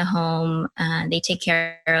 caregivers in the home. They take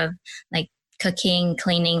care of like cooking,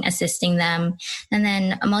 cleaning, assisting them. And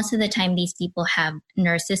then most of the time, these people have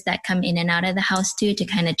nurses that come in and out of the house too, to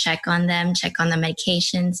kind of check on them, check on the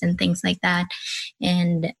medications and things like that.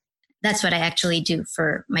 And that's what I actually do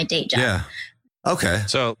for my day job. Yeah. Okay.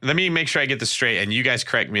 So let me make sure I get this straight, and you guys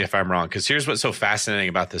correct me if I'm wrong, because here's what's so fascinating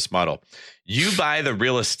about this model. You buy the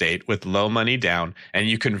real estate with low money down, and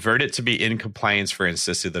you convert it to be in compliance for an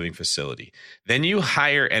assisted living facility. Then you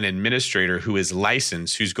hire an administrator who is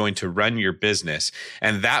licensed, who's going to run your business,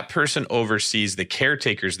 and that person oversees the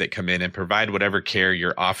caretakers that come in and provide whatever care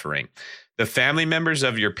you're offering. The family members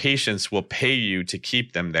of your patients will pay you to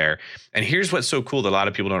keep them there. And here's what's so cool that a lot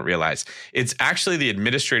of people don't realize. It's actually the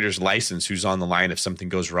administrator's license who's on the line if something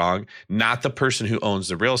goes wrong, not the person who owns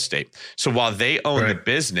the real estate. So while they own the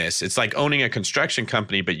business, it's like owning a construction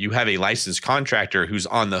company, but you have a licensed contractor who's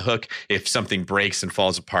on the hook if something breaks and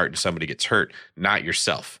falls apart and somebody gets hurt, not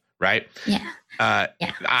yourself, right? Yeah.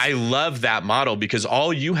 I love that model because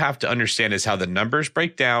all you have to understand is how the numbers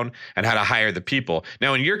break down and how to hire the people.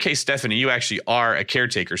 Now, in your case, Stephanie, you actually are a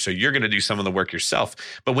caretaker, so you're going to do some of the work yourself.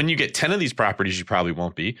 But when you get 10 of these properties, you probably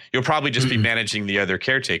won't be. You'll probably just be managing the other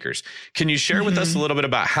caretakers. Can you share with us a little bit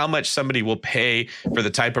about how much somebody will pay for the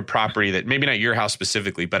type of property that maybe not your house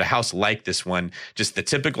specifically, but a house like this one, just the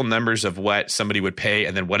typical numbers of what somebody would pay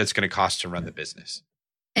and then what it's going to cost to run the business?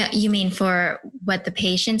 You mean for what the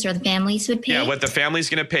patients or the families would pay? Yeah, what the family's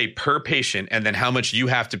going to pay per patient, and then how much you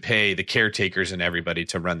have to pay the caretakers and everybody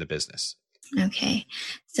to run the business. Okay.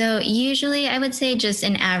 So usually I would say just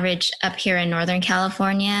an average up here in Northern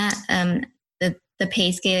California, the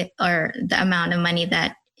pay scale or the amount of money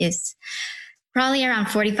that is probably around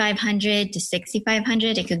 $4,500 to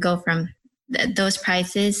 $6,500. It could go from those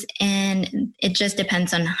prices, and it just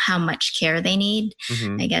depends on how much care they need,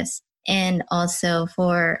 I guess. And also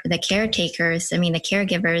for the caretakers, I mean, the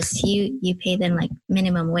caregivers, you pay them like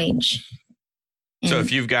minimum wage. So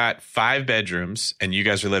if you've got 5 bedrooms and you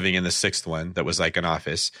guys are living in the 6th one that was like an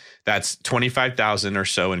office, that's $25,000 or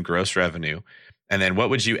so in gross revenue. And then what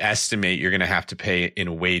would you estimate you're going to have to pay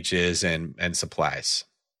in wages and supplies?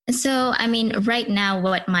 So, I mean, right now,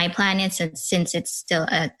 what my plan is, since it's still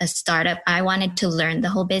a startup, I wanted to learn the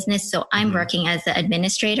whole business. So I'm working as the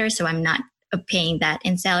administrator, so I'm not paying that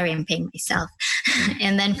in salary. I'm paying myself.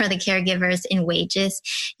 And then for the caregivers in wages,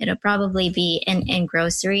 it'll probably be in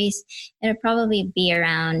groceries. It'll probably be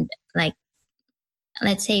around like,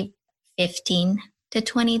 let's say 15 to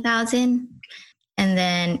 20,000. And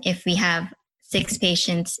then if we have 6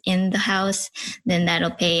 patients in the house, then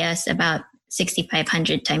that'll pay us about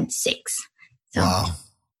 6,500 times 6. So, wow.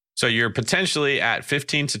 So you're potentially at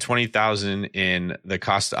 15 to 20,000 in the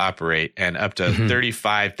cost to operate and up to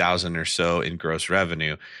 35,000 or so in gross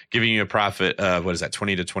revenue, giving you a profit of,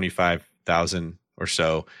 20 to 25,000 or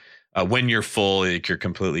so when you're full, like you're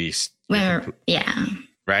completely. Yeah.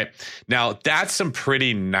 Right now, that's some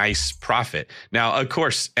pretty nice profit. Now, of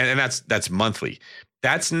course, and that's monthly.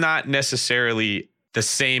 That's not necessarily the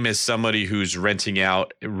same as somebody who's renting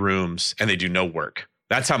out rooms and they do no work.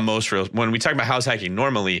 That's how most when we talk about house hacking,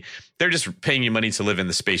 normally they're just paying you money to live in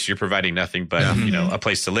the space. You're providing nothing but, a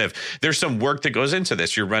place to live. There's some work that goes into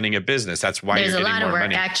this. You're running a business. That's why there's you're getting more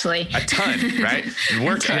money. There's a lot of work, actually. A ton, right?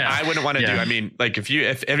 Work I wouldn't want to do. I mean, like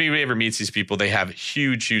if anybody ever meets these people, they have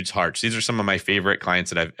huge hearts. These are some of my favorite clients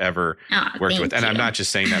that I've ever worked with. And I'm not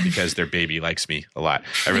just saying that because their baby likes me a lot.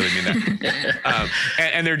 I really mean that.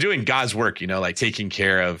 And they're doing God's work, like taking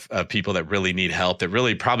care of people that really need help, that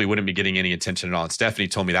really probably wouldn't be getting any attention at all. And Stephanie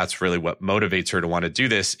told me that's really what motivates her to want to do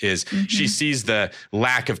this is she sees the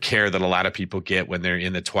lack of care that a lot of people get when they're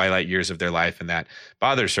in the twilight years of their life, and that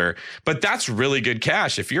bothers her. But that's really good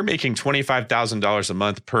cash. If you're making $25,000 a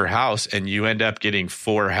month per house and you end up getting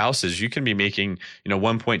 4 houses, you can be making,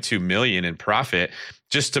 $1.2 million in profit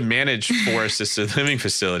just to manage 4 assisted living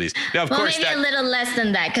facilities. Now, of course, maybe a little less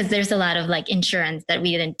than that because there's a lot of like insurance that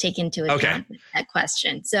we didn't take into account with that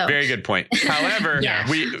question. So very good point. However,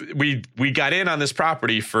 we got in on this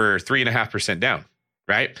property for 3.5% down.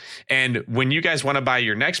 Right. And when you guys want to buy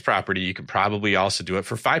your next property, you can probably also do it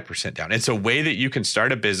for 5% down. It's a way that you can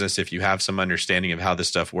start a business if you have some understanding of how this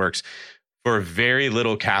stuff works for very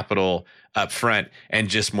little capital up front and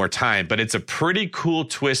just more time. But it's a pretty cool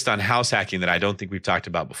twist on house hacking that I don't think we've talked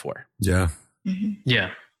about before. Yeah. Yeah.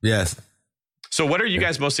 Yes. So what are you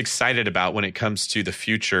guys most excited about when it comes to the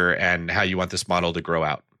future and how you want this model to grow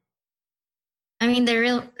out? I mean,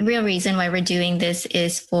 the real reason why we're doing this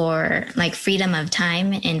is for like freedom of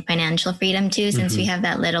time and financial freedom too. Since we have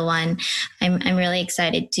that little one, I'm really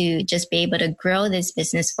excited to just be able to grow this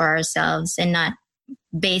business for ourselves and not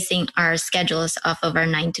basing our schedules off of our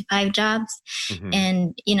 9-to-5 jobs,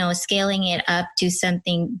 and, you know, scaling it up to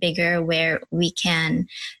something bigger where we can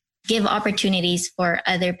give opportunities for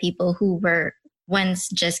other people who were once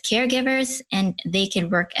just caregivers, and they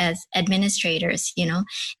could work as administrators, you know,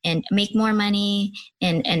 and make more money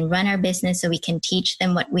and run our business so we can teach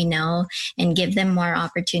them what we know and give them more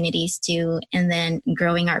opportunities to, and then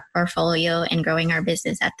growing our portfolio and growing our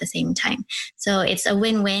business at the same time. So it's a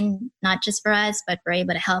win-win, not just for us, but we're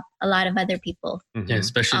able to help a lot of other people. Yeah,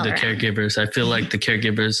 especially the caregivers. I feel like the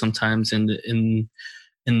caregivers sometimes in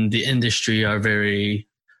the industry are very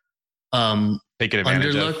taken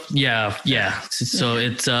advantage of. Yeah. So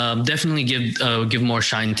it's definitely give more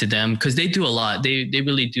shine to them, because they do a lot. They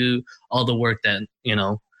really do all the work that, you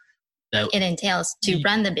know, that it entails to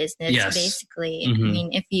run the business. Yes. Basically, I mean,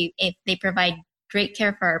 if they provide great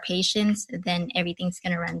care for our patients, then everything's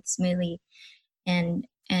going to run smoothly. And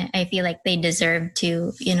I feel like they deserve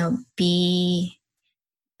to, you know, be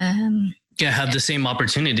have the same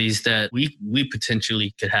opportunities that we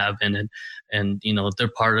potentially could have, and you know, they're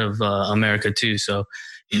part of America too. So,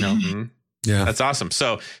 you know, yeah, that's awesome.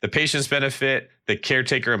 So the patients benefit, the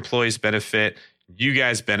caretaker employees benefit, you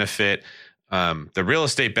guys benefit, the real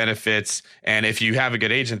estate benefits, and if you have a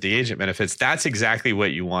good agent, the agent benefits. That's exactly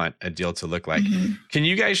what you want a deal to look like. Can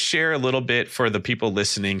you guys share a little bit for the people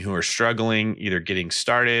listening who are struggling, either getting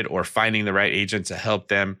started or finding the right agent to help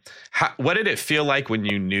them? What did it feel like when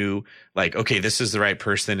you knew, like, okay, this is the right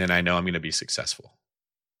person and I know I'm going to be successful?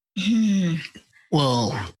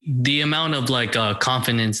 Well, the amount of like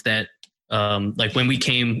confidence that like when we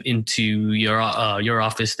came into your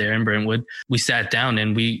office there in Brentwood, we sat down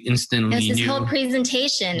and we instantly knew. This whole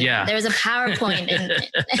presentation. Yeah. There was a PowerPoint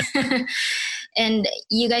and and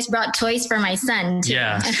you guys brought toys for my son too.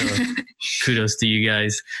 Yeah. So kudos to you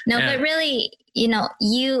guys. No, but really, you know,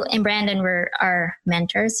 you and Brandon were our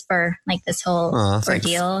mentors for like this whole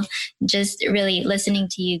ordeal. Just really listening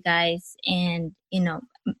to you guys, and, you know,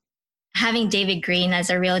 having David Green as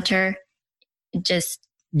a realtor, just.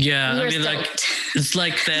 Yeah, I mean, like, it's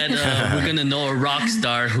like that. We're gonna know a rock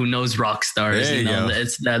star who knows rock stars. You know,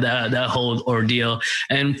 it's that whole ordeal.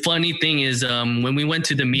 And funny thing is, when we went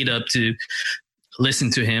to the meetup to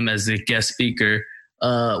listen to him as a guest speaker,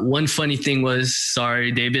 one funny thing was,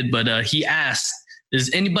 sorry, David, but he asked, "Does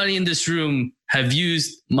anybody in this room have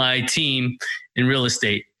used my team in real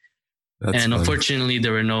estate?" That's and funny. Unfortunately,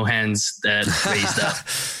 there were no hands that raised up.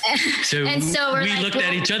 So we looked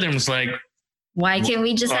at each other and was like, why can't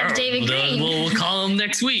we just have David Green? We'll call him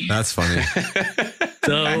next week. That's funny.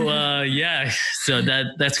 So so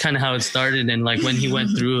that's kind of how it started. And like when he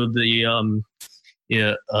went through the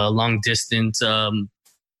long distance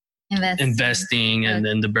investing and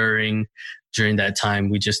then the burring during that time,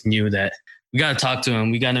 we just knew that we got to talk to him.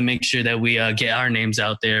 We got to make sure that we get our names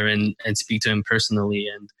out there and speak to him personally.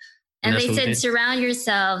 And they said, surround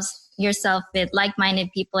yourself with like-minded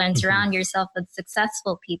people and surround yourself with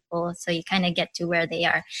successful people, so you kind of get to where they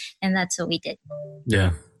are. And that's what we did.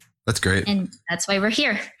 Yeah, that's great. And that's why we're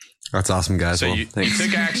here. That's awesome, guys. So you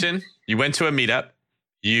took action. You went to a meetup.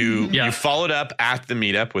 You followed up at the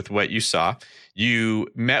meetup with what you saw. You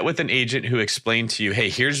met with an agent who explained to you, hey,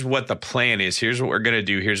 here's what the plan is. Here's what we're going to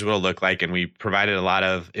do. Here's what it'll look like. And we provided a lot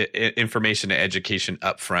of information and education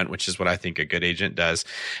up front, which is what I think a good agent does.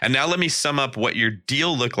 And now let me sum up what your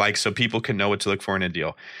deal looked like so people can know what to look for in a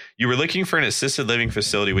deal. You were looking for an assisted living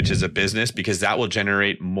facility, which is a business, because that will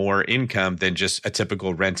generate more income than just a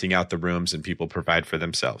typical renting out the rooms and people provide for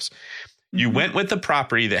themselves. You went with the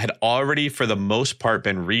property that had already, for the most part,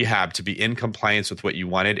 been rehabbed to be in compliance with what you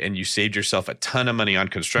wanted, and you saved yourself a ton of money on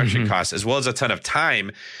construction costs, as well as a ton of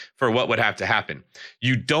time for what would have to happen.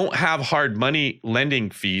 You don't have hard money lending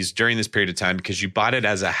fees during this period of time because you bought it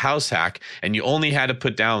as a house hack, and you only had to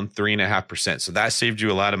put down 3.5%. So that saved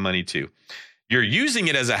you a lot of money too. You're using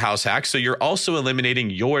it as a house hack, so you're also eliminating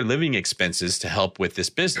your living expenses to help with this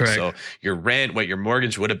business. Correct. So your rent, what your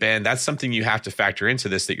mortgage would have been, that's something you have to factor into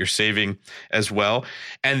this, that you're saving as well.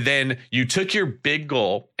 And then you took your big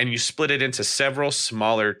goal and you split it into several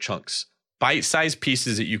smaller chunks, bite-sized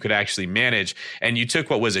pieces that you could actually manage. And you took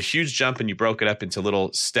what was a huge jump and you broke it up into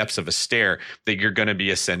little steps of a stair that you're going to be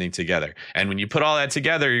ascending together. And when you put all that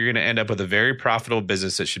together, you're going to end up with a very profitable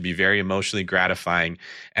business that should be very emotionally gratifying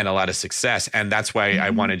and a lot of success. And that's why I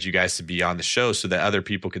wanted you guys to be on the show, so that other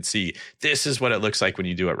people could see this is what it looks like when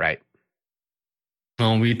you do it right.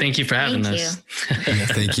 Well, we thank you for having us. Yeah,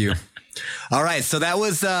 thank you. All right. So that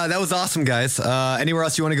was awesome, guys. Anywhere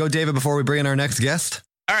else you want to go, David, before we bring in our next guest?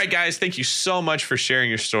 All right, guys, thank you so much for sharing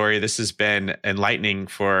your story. This has been enlightening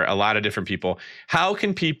for a lot of different people. How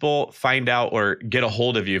can people find out or get a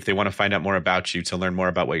hold of you if they want to find out more about you, to learn more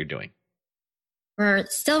about what you're doing? We're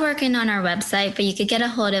still working on our website, but you could get a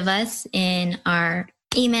hold of us in our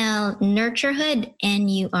email, Nurturehood,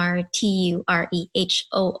 NURTUREHOOD.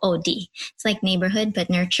 It's like neighborhood, but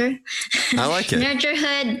nurture. I like it.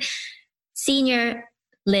 Nurturehood Senior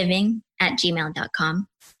Living at gmail.com.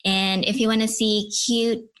 And if you want to see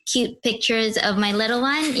cute pictures of my little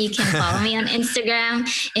one, you can follow me on Instagram.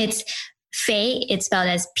 It's Faye. It's spelled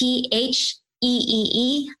as PHEEEEIGH.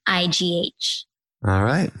 All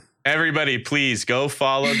right. Everybody, please go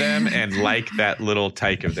follow them and like that little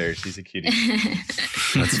tyke of theirs. He's a cutie.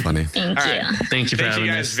 That's funny. Thank you. Right. Thank you for having us. Thank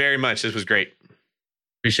you guys very much. This was great.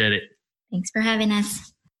 Appreciate it. Thanks for having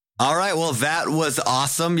us. All right. Well, that was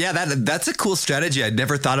awesome. Yeah, that's a cool strategy. I'd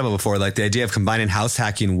never thought of it before. Like the idea of combining house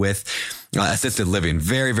hacking with assisted living.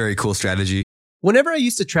 Very, very cool strategy. Whenever I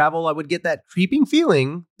used to travel, I would get that creeping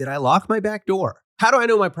feeling that I lock my back door. How do I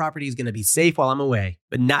know my property is going to be safe while I'm away?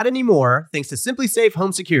 But not anymore, thanks to SimpliSafe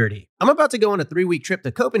Home Security. I'm about to go on a 3-week trip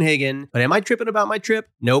to Copenhagen, but am I tripping about my trip?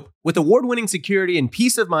 Nope. With award-winning security and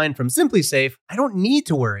peace of mind from SimpliSafe, I don't need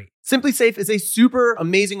to worry. SimpliSafe is a super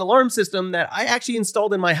amazing alarm system that I actually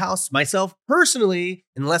installed in my house myself personally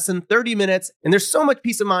in less than 30 minutes. And there's so much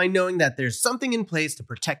peace of mind knowing that there's something in place to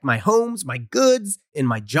protect my homes, my goods, and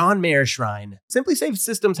my John Mayer shrine. SimpliSafe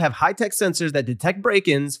systems have high-tech sensors that detect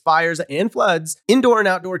break-ins, fires, and floods, indoor and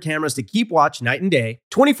outdoor cameras to keep watch night and day,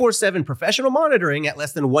 24/7 professional monitoring at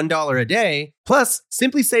less than $1 a day. Plus,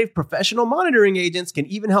 SimpliSafe professional monitoring agents can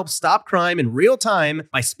even help stop crime in real time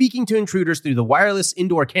by speaking to intruders through the wireless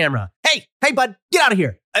indoor camera. Hey, bud, get out of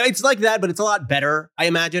here. It's like that, but it's a lot better, I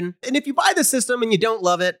imagine. And if you buy the system and you don't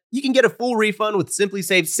love it, you can get a full refund with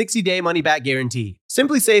SimpliSafe's 60-day money-back guarantee.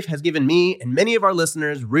 SimpliSafe has given me and many of our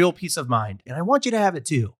listeners real peace of mind, and I want you to have it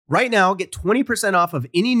too. Right now, get 20% off of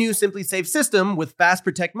any new SimpliSafe system with Fast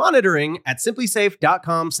Protect monitoring at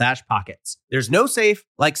simplisafe.com/pockets. There's no safe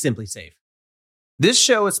like SimpliSafe. This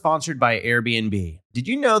show is sponsored by Airbnb. Did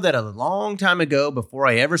you know that a long time ago, before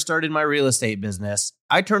I ever started my real estate business,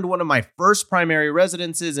 I turned one of my first primary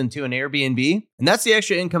residences into an Airbnb? And that's the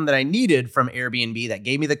extra income that I needed from Airbnb that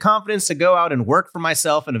gave me the confidence to go out and work for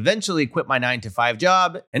myself and eventually quit my 9-to-5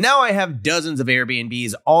 job. And now I have dozens of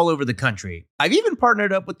Airbnbs all over the country. I've even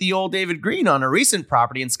partnered up with the old David Green on a recent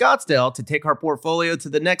property in Scottsdale to take our portfolio to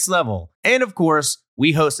the next level. And of course,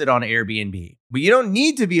 we host it on Airbnb. But you don't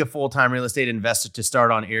need to be a full-time real estate investor to start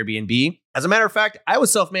on Airbnb. As a matter of fact, I was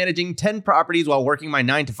self-managing 10 properties while working my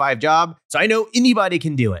 9-to-5 job, so I know anybody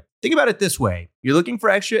can do it. Think about it this way. You're looking for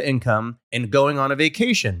extra income and going on a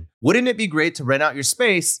vacation. Wouldn't it be great to rent out your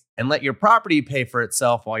space and let your property pay for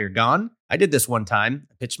itself while you're gone? I did this one time.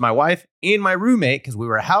 I pitched my wife and my roommate, because we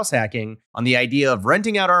were house hacking, on the idea of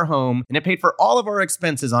renting out our home, and it paid for all of our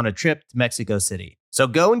expenses on a trip to Mexico City. So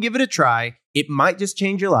go and give it a try. It might just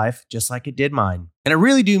change your life, just like it did mine. And I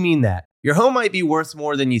really do mean that. Your home might be worth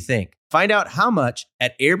more than you think. Find out how much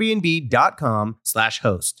at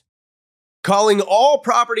airbnb.com/host. Calling all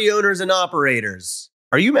property owners and operators.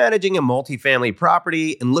 Are you managing a multifamily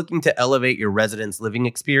property and looking to elevate your residents' living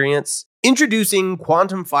experience? Introducing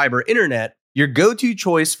Quantum Fiber Internet, your go-to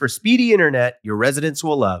choice for speedy internet your residents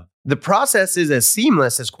will love. The process is as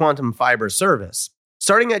seamless as Quantum Fiber service.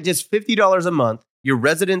 Starting at just $50 a month, your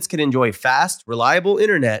residents can enjoy fast, reliable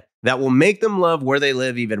internet that will make them love where they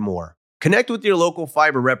live even more. Connect with your local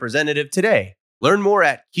fiber representative today. Learn more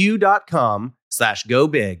at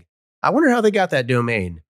q.com/go-big. I wonder how they got that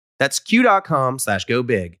domain. That's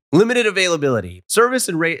q.com/go-big. Limited availability. Service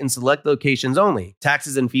and rate in select locations only.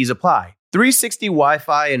 Taxes and fees apply. 360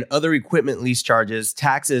 Wi-Fi and other equipment lease charges,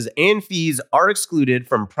 taxes, and fees are excluded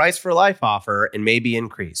from Price for Life offer and may be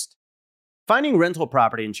increased. Finding rental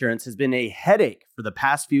property insurance has been a headache for the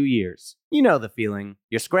past few years. You know the feeling.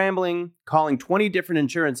 You're scrambling, calling 20 different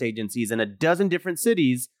insurance agencies in a dozen different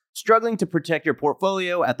cities, struggling to protect your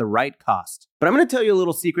portfolio at the right cost. But I'm going to tell you a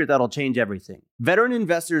little secret that'll change everything. Veteran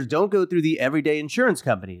investors don't go through the everyday insurance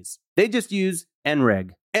companies. They just use NREG.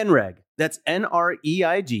 NREG, that's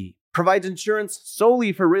NREIG, provides insurance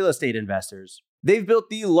solely for real estate investors. They've built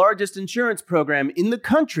the largest insurance program in the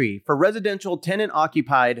country for residential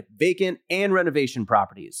tenant-occupied, vacant, and renovation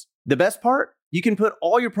properties. The best part? You can put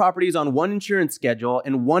all your properties on one insurance schedule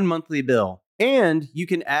and one monthly bill. And you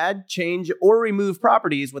can add, change, or remove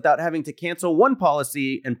properties without having to cancel one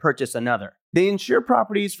policy and purchase another. They insure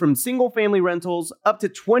properties from single-family rentals up to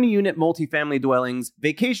 20-unit multifamily dwellings,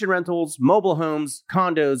 vacation rentals, mobile homes,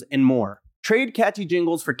 condos, and more. Trade catchy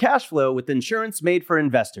jingles for cash flow with insurance made for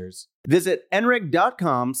investors. Visit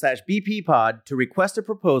nreg.com/bppod to request a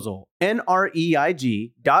proposal.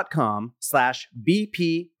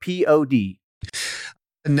 nreig.com/bppod.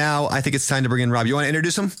 Now I think it's time to bring in Rob. You want to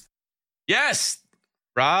introduce him? Yes.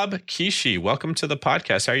 Rob Kishi, welcome to the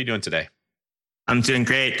podcast. How are you doing today? I'm doing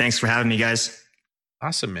great. Thanks for having me, guys.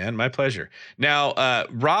 Awesome, man. My pleasure. Now,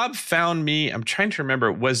 Rob found me. I'm trying to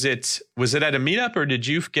remember. Was it at a meetup, or did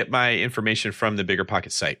you get my information from the Bigger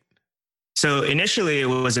Pockets site? So initially, it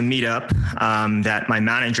was a meetup that my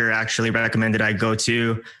manager actually recommended I go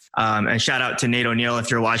to. And shout out to Nate O'Neill if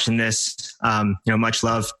you're watching this. Much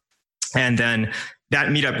love. And then that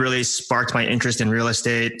meetup really sparked my interest in real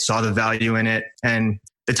estate. Saw the value in it, and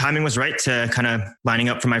the timing was right to kind of lining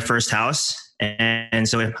up for my first house. And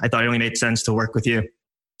so I thought it only made sense to work with you.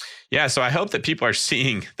 Yeah. So I hope that people are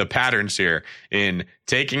seeing the patterns here in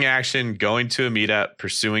taking action, going to a meetup,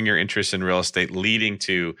 pursuing your interest in real estate, leading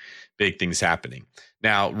to big things happening.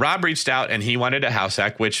 Now, Rob reached out and he wanted a house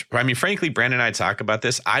hack, which, I mean, frankly, Brandon and I talk about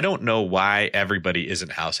this. I don't know why everybody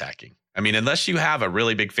isn't house hacking. I mean, unless you have a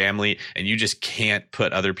really big family and you just can't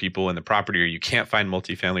put other people in the property, or you can't find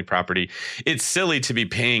multifamily property, it's silly to be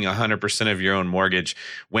paying 100% of your own mortgage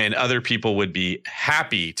when other people would be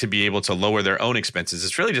happy to be able to lower their own expenses.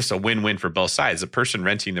 It's really just a win-win for both sides. The person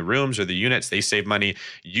renting the rooms or the units, they save money.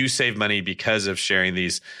 You save money because of sharing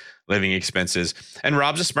these living expenses. And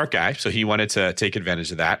Rob's a smart guy, so he wanted to take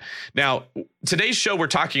advantage of that. Now, today's show, we're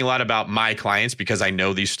talking a lot about my clients because I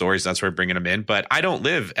know these stories. That's why we're bringing them in. But I don't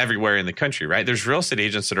live everywhere in the country, right? There's real estate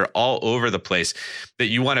agents that are all over the place that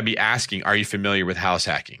you want to be asking, are you familiar with house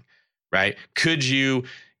hacking, right? Could you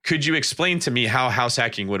explain to me how house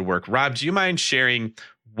hacking would work? Rob, do you mind sharing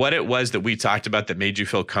what it was that we talked about that made you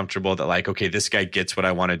feel comfortable that, like, okay, this guy gets what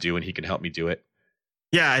I want to do and he can help me do it?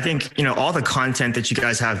 Yeah, I think, all the content that you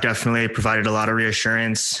guys have definitely provided a lot of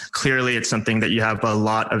reassurance. Clearly, it's something that you have a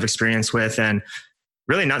lot of experience with, and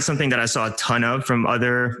really not something that I saw a ton of from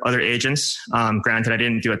other agents. Granted, I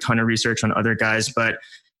didn't do a ton of research on other guys, but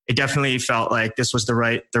it definitely felt like this was the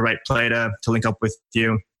right play to link up with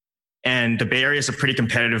you. And the Bay Area is a pretty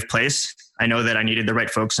competitive place. I know that I needed the right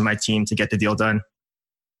folks in my team to get the deal done.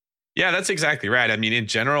 Yeah, that's exactly right. I mean, in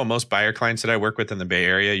general, most buyer clients that I work with in the Bay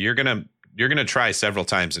Area, you're going to try several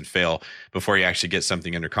times and fail before you actually get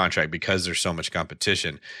something under contract because there's so much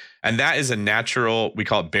competition. And that is a natural, we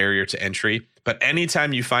call it barrier to entry. But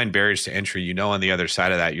anytime you find barriers to entry, on the other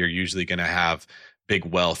side of that, you're usually going to have big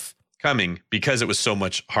wealth coming because it was so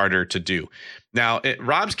much harder to do. Now, in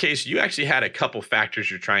Rob's case, you actually had a couple factors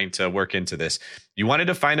you're trying to work into this. You wanted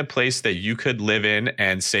to find a place that you could live in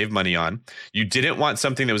and save money on. You didn't want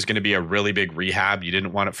something that was going to be a really big rehab. You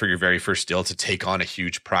didn't want it for your very first deal to take on a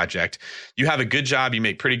huge project. You have a good job. You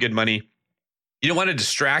make pretty good money. You didn't want a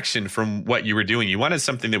distraction from what you were doing. You wanted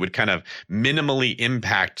something that would kind of minimally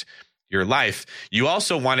impact your life. You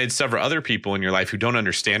also wanted several other people in your life who don't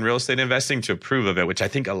understand real estate investing to approve of it, which I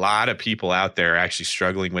think a lot of people out there are actually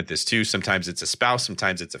struggling with this too. Sometimes it's a spouse,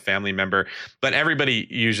 sometimes it's a family member, but everybody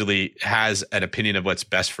usually has an opinion of what's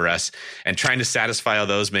best for us, and trying to satisfy all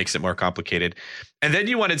those makes it more complicated. And then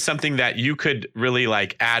you wanted something that you could really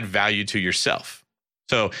add value to yourself.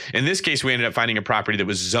 So in this case, we ended up finding a property that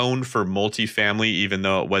was zoned for multifamily, even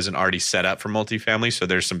though it wasn't already set up for multifamily. So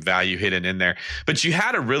there's some value hidden in there. But you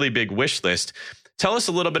had a really big wish list. Tell us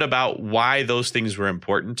a little bit about why those things were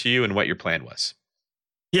important to you and what your plan was.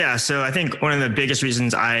 Yeah, so I think one of the biggest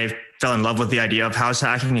reasons I fell in love with the idea of house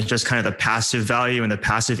hacking is just kind of the passive value and the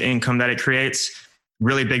passive income that it creates.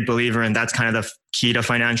 Really big believer, and that's kind of the key to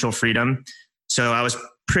financial freedom. So I was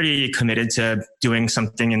pretty committed to doing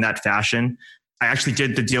something in that fashion. I actually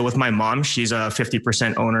did the deal with my mom. She's a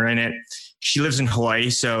 50% owner in it. She lives in Hawaii,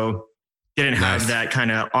 so didn't have that kind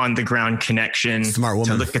of on the ground connection. Smart woman.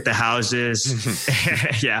 To look at the houses.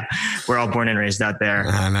 Yeah, we're all born and raised out there.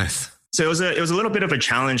 Nice. So it was a little bit of a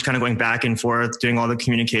challenge, kind of going back and forth, doing all the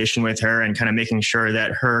communication with her and kind of making sure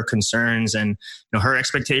that her concerns and her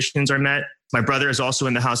expectations are met. My brother is also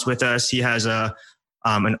in the house with us. He has a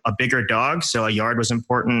bigger dog, so a yard was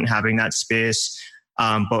important, having that space.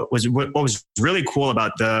 But what was really cool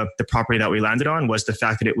about the property that we landed on was the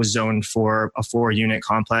fact that it was zoned for a 4-unit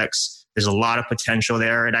complex. There's a lot of potential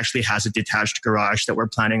there. It actually has a detached garage that we're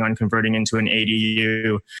planning on converting into an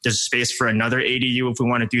ADU. There's space for another ADU if we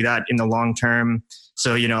want to do that in the long term.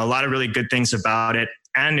 So, a lot of really good things about it.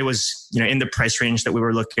 And it was, in the price range that we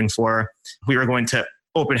were looking for. We were going to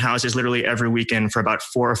open houses literally every weekend for about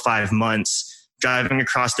 4 or 5 months. Driving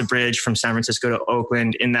across the bridge from San Francisco to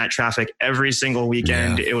Oakland in that traffic every single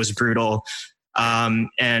weekend. Yeah. It was brutal.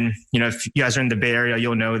 And, you know, if you guys are in the Bay Area,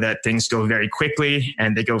 you'll know that things go very quickly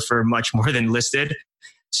and they go for much more than listed.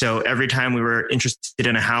 So every time we were interested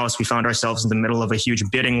in a house, we found ourselves in the middle of a huge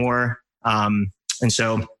bidding war. And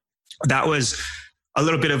so that was a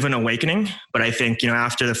little bit of an awakening. But I think, you know,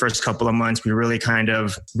 after the first couple of months, we really kind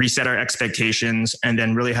of reset our expectations and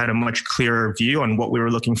then really had a much clearer view on what we were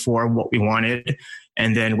looking for, what we wanted.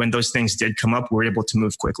 And then when those things did come up, we were able to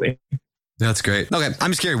move quickly. That's great. Okay.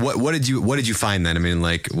 I'm just curious. What did you find then? I mean,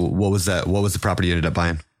 like, what was that? What was the property you ended up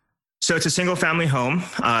buying? So it's a single family home,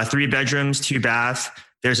 3 bedrooms, 2 bath.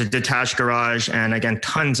 There's a detached garage and again,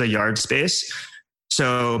 tons of yard space.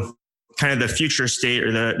 So kind of the future state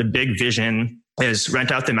or the big vision is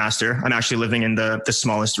rent out the master. I'm actually living in the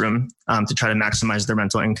smallest room to try to maximize the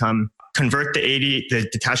rental income. Convert the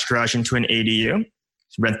detached garage into an ADU,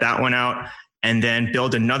 rent that one out, and then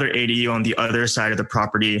build another ADU on the other side of the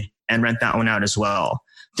property and rent that one out as well.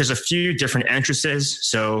 There's a few different entrances.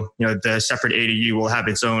 So, you know, the separate ADU will have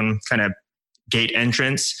its own kind of gate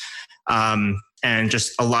entrance and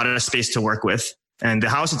just a lot of space to work with. And the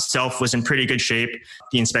house itself was in pretty good shape.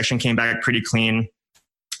 The inspection came back pretty clean.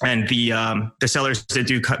 And the sellers did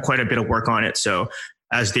do quite a bit of work on it. So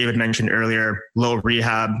as David mentioned earlier, low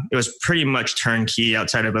rehab, it was pretty much turnkey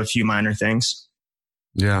outside of a few minor things.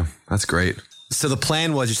 Yeah, that's great. So the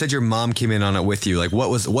plan was, you said your mom came in on it with you. Like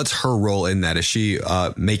what's her role in that? Is she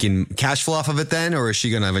making cash flow off of it then, or is she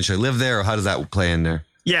going to eventually live there, or how does that play in there?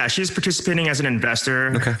 Yeah, she's participating as an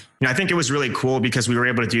investor. Okay. You know, I think it was really cool because we were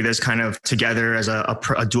able to do this kind of together as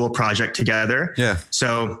a dual project together. Yeah.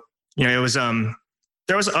 So, you know, it was,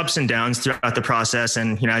 there was ups and downs throughout the process.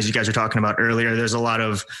 And, you know, as you guys were talking about earlier, there's a lot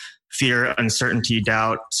of fear, uncertainty,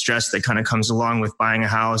 doubt, stress that kind of comes along with buying a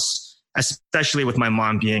house, especially with my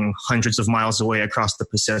mom being hundreds of miles away across the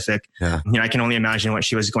Pacific. Yeah. You know, I can only imagine what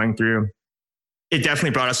she was going through. It definitely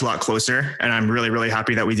brought us a lot closer, and I'm really, really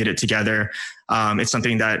happy that we did it together. It's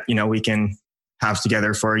something that, you know, we can have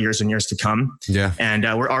together for years and years to come. Yeah. And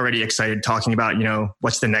we're already excited talking about, you know,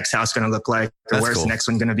 what's the next house going to look like, or that's where's cool. the next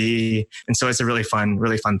one going to be. And so it's a really fun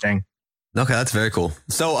thing. Okay. That's very cool.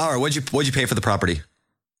 So, all right, what'd you pay for the property?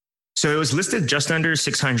 So it was listed just under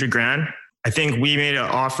 $600,000. I think we made an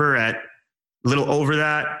offer at a little over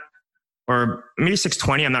that, or maybe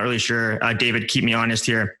 620. I'm not really sure. David, keep me honest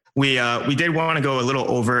here. We did want to go a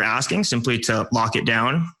little over asking simply to lock it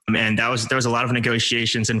down. And there was a lot of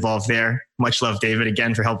negotiations involved there. Much love, David,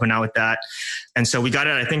 again, for helping out with that. And so we got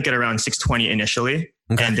it, I think, at around 620 initially.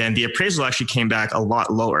 Okay. And then the appraisal actually came back a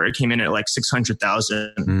lot lower. It came in at like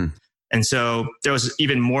 600,000. Mm. And so there was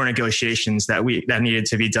even more negotiations that needed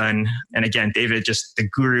to be done. And again, David, just the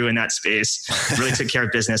guru in that space, really took care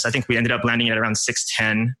of business. I think we ended up landing at around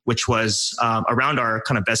 610, which was around our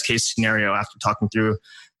kind of best case scenario after talking through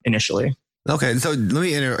initially. Okay. So let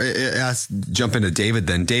me jump into David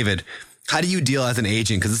then. David, how do you deal as an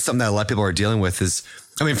agent? Because it's something that a lot of people are dealing with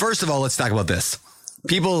first of all, let's talk about this.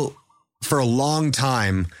 People for a long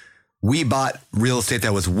time, we bought real estate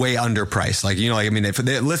that was way underpriced. Like, you know, if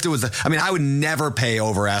they listed I would never pay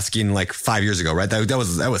over asking like 5 years ago, right? That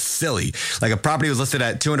was silly. Like a property was listed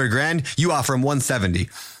at $200,000, you offer them $170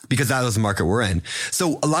 because that was the market we're in.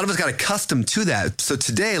 So a lot of us got accustomed to that. So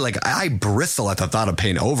today, like I bristle at the thought of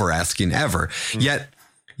paying over asking ever. Mm-hmm.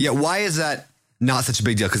 Yet why is that not such a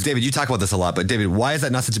big deal? Because David, you talk about this a lot, but David, why is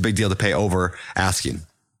that not such a big deal to pay over asking?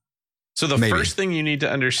 So the first thing you need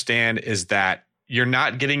to understand is that you're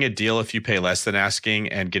not getting a deal if you pay less than asking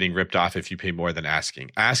and getting ripped off if you pay more than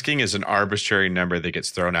asking. Asking is an arbitrary number that gets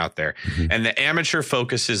thrown out there. Mm-hmm. And the amateur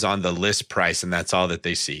focuses on the list price, and that's all that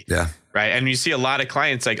they see. Yeah. Right. And you see a lot of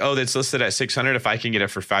clients like, oh, that's listed at 600. If I can get it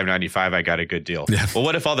for 595, I got a good deal. Yeah. Well,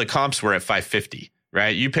 what if all the comps were at 550?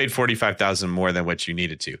 Right? You paid $45,000 more than what you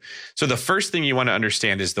needed to. So the first thing you want to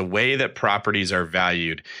understand is the way that properties are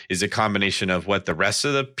valued is a combination of what the rest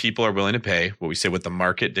of the people are willing to pay, what we say what the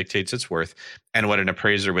market dictates it's worth, and what an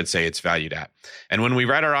appraiser would say it's valued at. And when we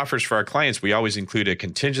write our offers for our clients, we always include a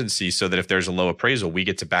contingency so that if there's a low appraisal, we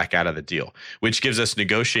get to back out of the deal, which gives us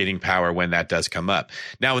negotiating power when that does come up.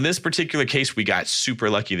 Now, in this particular case, we got super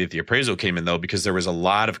lucky that the appraisal came in, though, because there was a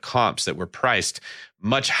lot of comps that were priced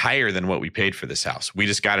much higher than what we paid for this house. We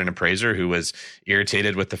just got an appraiser who was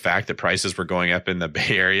irritated with the fact that prices were going up in the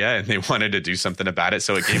Bay Area and they wanted to do something about it.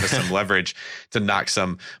 So it gave us some leverage to knock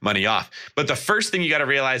some money off. But the first thing you got to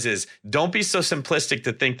realize is don't be so simplistic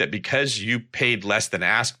to think that because you paid less than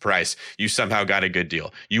ask price, you somehow got a good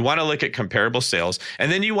deal. You want to look at comparable sales,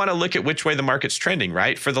 and then you want to look at which way the market's trending,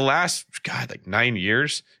 right? For the last, 8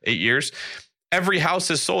 years, every house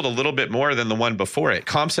has sold a little bit more than the one before it.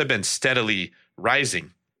 Comps have been steadily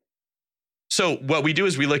rising. So what we do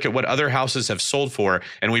is we look at what other houses have sold for,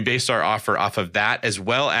 and we base our offer off of that, as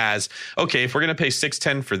well as, okay, if we're going to pay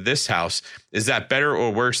 $610 for this house, is that better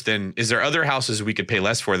or worse than, is there other houses we could pay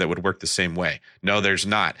less for that would work the same way? No, there's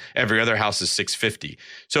not. Every other house is $650.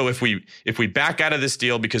 So if we back out of this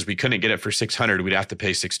deal because we couldn't get it for $600, we'd have to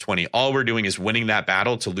pay $620. All we're doing is winning that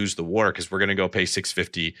battle to lose the war, because we're going to go pay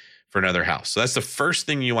 $650 for another house. So that's the first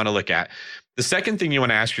thing you want to look at. The second thing you want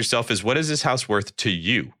to ask yourself is, what is this house worth to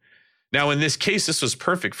you? Now, in this case, this was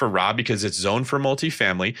perfect for Rob because it's zoned for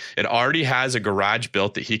multifamily. It already has a garage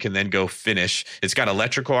built that he can then go finish. It's got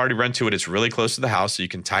electrical already run to it. It's really close to the house, so you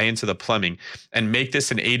can tie into the plumbing and make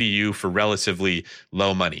this an ADU for relatively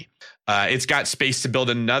low money. It's got space to build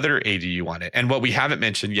another ADU on it. And what we haven't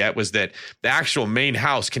mentioned yet was that the actual main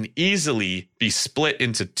house can easily be split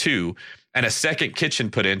into two and a second kitchen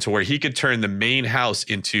put in to where he could turn the main house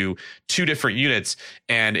into two different units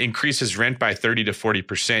and increase his rent by 30 to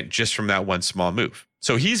 40% just from that one small move.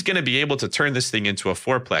 So he's going to be able to turn this thing into a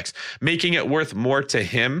fourplex, making it worth more to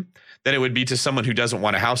him than it would be to someone who doesn't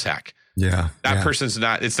want a house hack. Yeah. That person's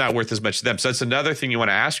not, it's not worth as much to them. So that's another thing you want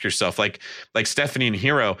to ask yourself, like Stephanie and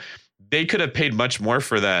Hero. They could have paid much more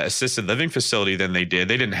for the assisted living facility than they did.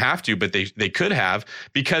 They didn't have to, but they could have,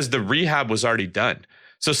 because the rehab was already done.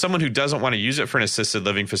 So someone who doesn't want to use it for an assisted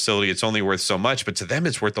living facility, it's only worth so much, but to them,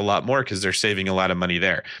 it's worth a lot more because they're saving a lot of money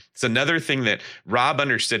there. It's another thing that Rob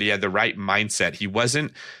understood. He had the right mindset.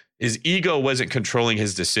 His ego wasn't controlling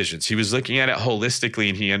his decisions. He was looking at it holistically,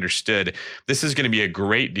 and he understood this is going to be a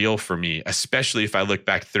great deal for me, especially if I look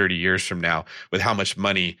back 30 years from now with how much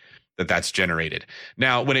money that's generated.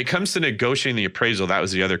 Now, when it comes to negotiating the appraisal, that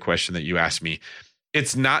was the other question that you asked me.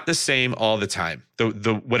 It's not the same all the time.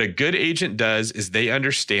 What a good agent does is they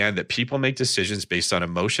understand that people make decisions based on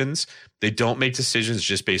emotions. They don't make decisions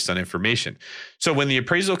just based on information. So when the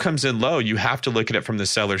appraisal comes in low, you have to look at it from the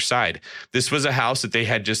seller's side. This was a house that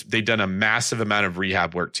they'd done a massive amount of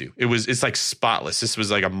rehab work to. It's like spotless. This was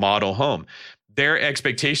like a model home. Their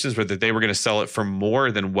expectations were that they were going to sell it for more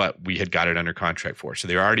than what we had got it under contract for. So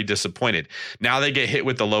they were already disappointed. Now they get hit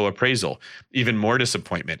with the low appraisal, even more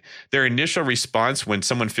disappointment. Their initial response when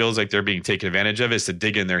someone feels like they're being taken advantage of is to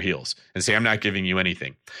dig in their heels and say, I'm not giving you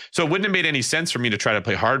anything. So it wouldn't have made any sense for me to try to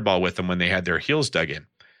play hardball with them when they had their heels dug in.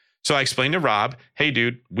 So I explained to Rob, hey,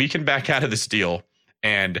 dude, we can back out of this deal.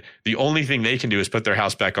 And the only thing they can do is put their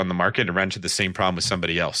house back on the market and run into the same problem with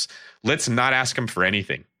somebody else. Let's not ask them for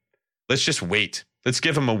anything. Let's just wait. Let's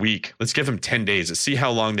give them a week. Let's give them 10 days. Let's see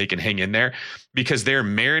how long they can hang in there, because they're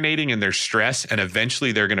marinating in their stress, and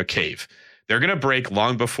eventually they're going to cave. They're going to break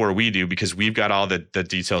long before we do, because we've got all the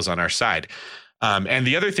details on our side. And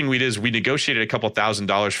the other thing we did is we negotiated a couple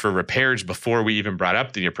 $1,000s for repairs before we even brought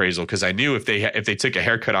up the appraisal, because I knew if they took a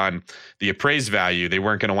haircut on the appraised value, they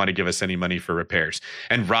weren't going to want to give us any money for repairs.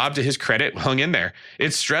 And Rob, to his credit, hung in there.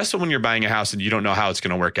 It's stressful when you're buying a house and you don't know how it's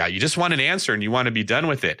going to work out. You just want an answer and you want to be done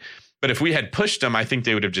with it. But if we had pushed them, I think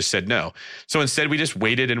they would have just said no. So instead, we just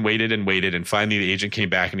waited and waited and waited. And finally, the agent came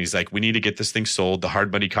back and he's like, we need to get this thing sold. The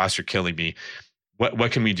hard money costs are killing me.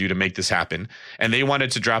 What can we do to make this happen? And they wanted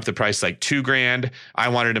to drop the price like $2,000. I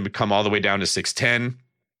wanted them to come all the way down to $610.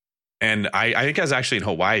 And I think I was actually in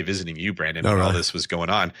Hawaii visiting you, Brandon, when all this was going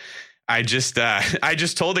on. I just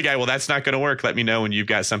told the guy, well, that's not going to work. Let me know when you've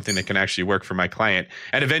got something that can actually work for my client.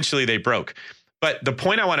 And eventually they broke. But the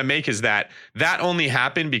point I want to make is that only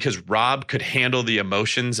happened because Rob could handle the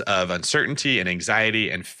emotions of uncertainty and anxiety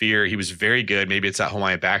and fear. He was very good. Maybe it's that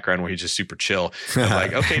Hawaiian background where he's just super chill. I'm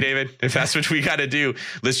like, okay, David, if that's what we got to do,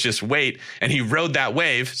 let's just wait. And he rode that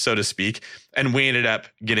wave, so to speak, and we ended up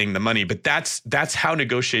getting the money. But that's how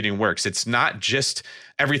negotiating works. It's not just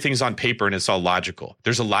everything's on paper and it's all logical.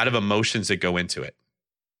 There's a lot of emotions that go into it.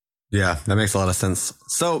 Yeah, that makes a lot of sense.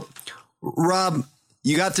 So, Rob,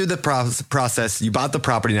 you got through the process. You bought the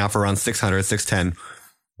property now for around $600, $610.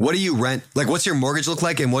 What do you rent? Like, what's your mortgage look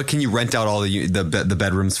like? And what can you rent out all the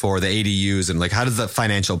bedrooms for, the ADUs? And like, how does the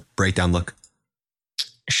financial breakdown look?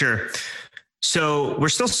 Sure. So we're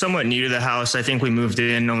still somewhat new to the house. I think we moved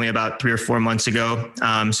in only about 3 or 4 months ago.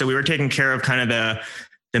 So we were taking care of kind of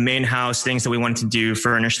the main house, things that we wanted to do,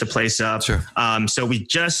 furnish the place up. Sure. So we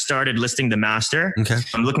just started listing the master. Okay.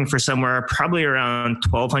 I'm looking for somewhere probably around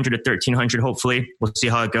 1,200 to 1,300. Hopefully we'll see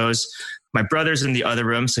how it goes. My brother's in the other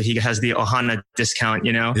room, so he has the Ohana discount,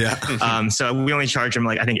 you know? Yeah. So we only charge him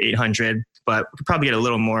I think 800, but we could probably get a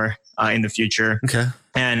little more in the future. Okay.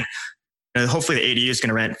 And hopefully the ADU is going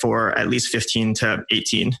to rent for at least 15 to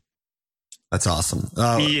 18. That's awesome.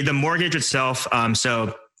 The mortgage itself.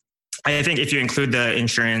 So I think if you include the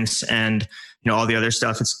insurance and all the other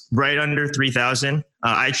stuff, it's right under $3,000.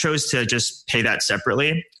 I chose to just pay that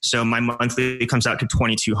separately, so my monthly comes out to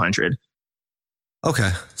 $2,200.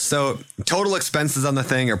 Okay. So total expenses on the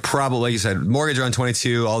thing are probably, like you said, mortgage around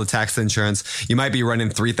 22, all the tax insurance. You might be running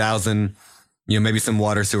 3,000, maybe some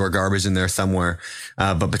water, sewer, garbage in there somewhere.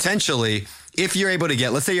 But potentially, if you're able to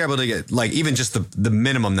get, let's say you're able to get like even just the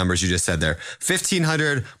minimum numbers you just said there,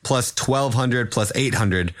 1,500 plus 1,200 plus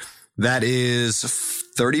 800, that is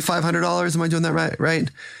 $3,500. Am I doing that right?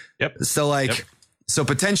 Right. Yep. So so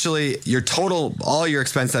potentially your total, all your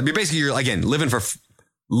expenses, I mean, basically you're again, living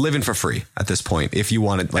for free at this point. If you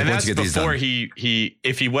wanted, like, and once you get these done. Before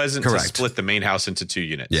if he wasn't Correct. to split the main house into 2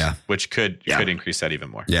 units, which could increase that even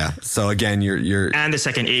more. Yeah. So again, you're and the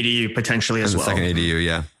second ADU potentially as well. The second ADU.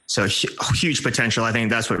 Yeah. So huge potential. I think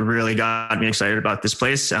that's what really got me excited about this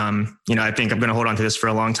place. I think I'm going to hold on to this for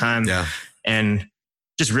a long time. Yeah. And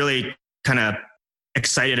just really kind of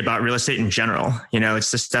excited about real estate in general.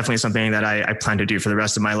 It's just definitely something that I plan to do for the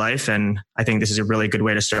rest of my life. And I think this is a really good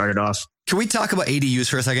way to start it off. Can we talk about ADUs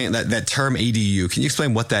for a second? That term ADU, can you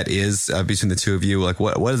explain what that is between the two of you? Like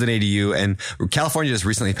what is an ADU? And California just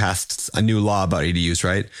recently passed a new law about ADUs,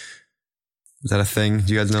 right? Is that a thing?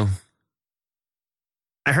 Do you guys know?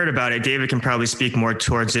 I heard about it. David can probably speak more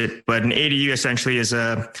towards it, but an ADU essentially is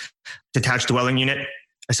a detached dwelling unit,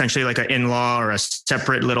 essentially like an in-law or a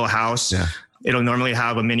separate little house. Yeah. It'll normally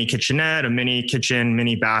have a mini kitchenette, a mini kitchen,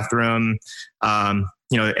 mini bathroom,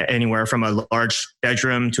 anywhere from a large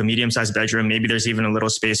bedroom to a medium-sized bedroom. Maybe there's even a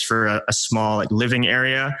little space for a small living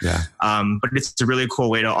area. Yeah. But it's a really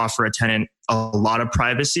cool way to offer a tenant a lot of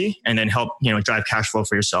privacy and then help, drive cash flow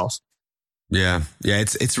for yourself. Yeah. Yeah.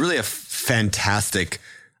 It's really a fantastic,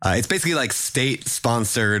 it's basically like state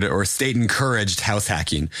sponsored or state encouraged house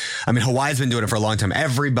hacking. I mean, Hawaii's been doing it for a long time.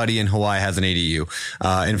 Everybody in Hawaii has an ADU.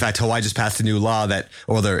 In fact, Hawaii just passed a new law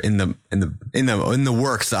they're in the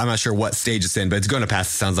works. I'm not sure what stage it's in, but it's going to pass.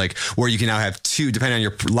 It sounds like where you can now have 2, depending on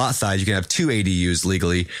your lot size, you can have 2 ADUs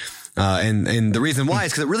legally. And the reason why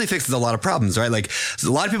is because it really fixes a lot of problems, right? Like a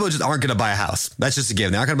lot of people just aren't going to buy a house. That's just a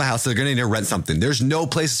given. They're not going to buy a house. So they're going to need to rent something. There's no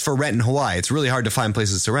places for rent in Hawaii. It's really hard to find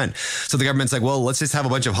places to rent. So the government's like, well, let's just have a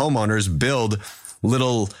bunch of homeowners build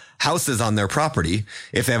little houses on their property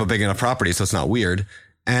if they have a big enough property. So it's not weird.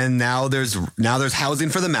 And now there's housing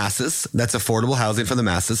for the masses. That's affordable housing for the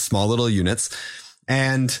masses, small little units.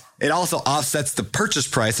 And it also offsets the purchase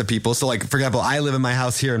price of people. So like, for example, I live in my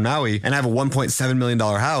house here in Maui and I have a $1.7 million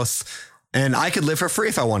house and I could live for free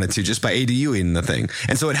if I wanted to just by ADUing the thing.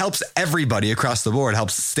 And so it helps everybody across the board. It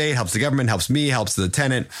helps the state, helps the government, helps me, helps the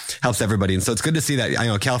tenant, helps everybody. And so it's good to see that, I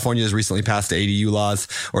know California has recently passed ADU laws,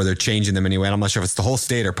 or they're changing them anyway. And I'm not sure if it's the whole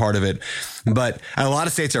state or part of it, but a lot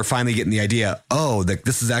of states are finally getting the idea, that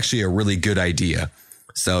this is actually a really good idea.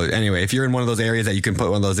 So anyway, if you're in one of those areas that you can put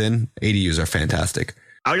one of those in, ADUs are fantastic.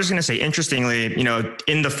 I was just going to say, interestingly,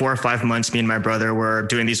 in the 4 or 5 months, me and my brother were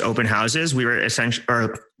doing these open houses. We were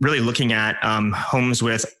really looking at homes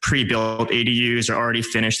with pre-built ADUs or already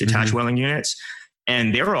finished detached dwelling units.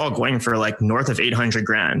 And they were all going for like north of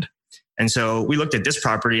 $800,000. And so we looked at this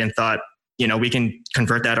property and thought, we can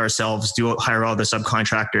convert that ourselves, hire all the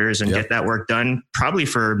subcontractors and get that work done probably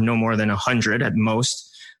for no more than 100 at most.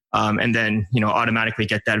 And then, automatically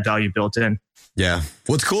get that value built in. Yeah.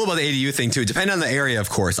 What's cool about the ADU thing too, depending on the area, of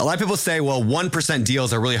course, a lot of people say, well, 1%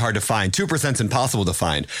 deals are really hard to find. 2% is impossible to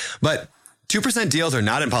find, but 2% deals are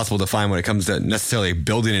not impossible to find when it comes to necessarily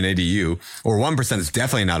building an ADU, or 1% is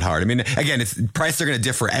definitely not hard. I mean, again, prices are going to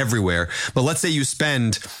differ everywhere, but let's say you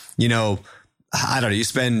spend, you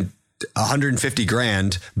spend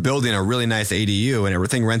 $150,000 building a really nice ADU and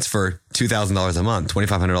everything rents for $2,000 a month,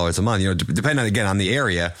 $2,500 a month, depending on, again, on the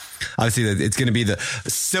area. Obviously it's going to be the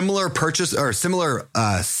similar purchase or similar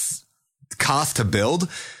cost to build,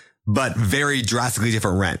 but very drastically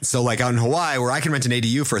different rent. So like out in Hawaii, where I can rent an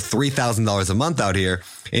ADU for $3,000 a month out here,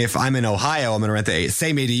 if I'm in Ohio, I'm going to rent the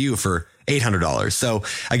same ADU for $800. So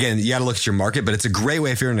again, you got to look at your market, but it's a great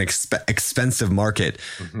way if you're in an expensive market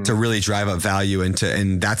to really drive up value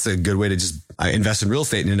and that's a good way to just invest in real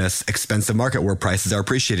estate in an expensive market where prices are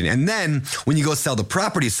appreciating. And then when you go sell the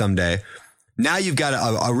property someday, now you've got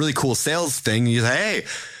a really cool sales thing. You say, hey,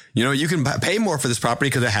 you can pay more for this property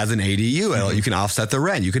because it has an ADU. You can offset the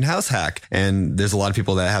rent. You can house hack. And there's a lot of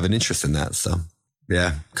people that have an interest in that. So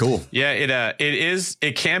yeah, cool. Yeah,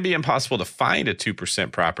 it can be impossible to find a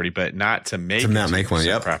 2% property, but not to make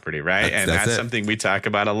one property, right? That's something we talk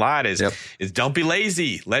about a lot is don't be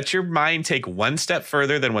lazy. Let your mind take one step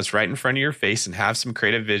further than what's right in front of your face and have some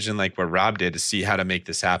creative vision like what Rob did to see how to make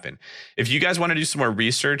this happen. If you guys want to do some more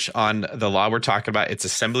research on the law we're talking about, it's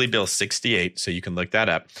Assembly Bill 68, so you can look that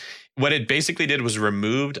up. What it basically did was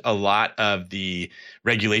removed a lot of the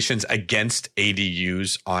regulations against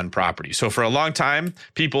ADUs on property. So for a long time,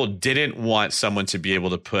 people didn't want someone to be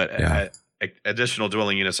able to put additional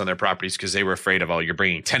dwelling units on their properties because they were afraid of, you're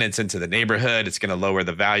bringing tenants into the neighborhood. It's going to lower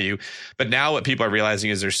the value. But now what people are realizing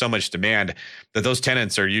is there's so much demand that those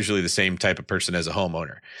tenants are usually the same type of person as a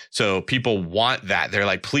homeowner. So people want that. They're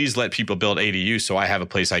like, please let people build ADUs so I have a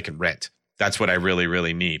place I can rent. That's what I really,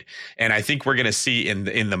 really need. And I think we're going to see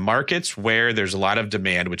in the markets where there's a lot of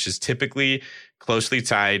demand, which is typically closely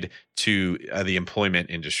tied to the employment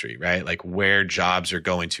industry, right? Like where jobs are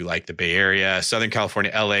going to, like the Bay Area, Southern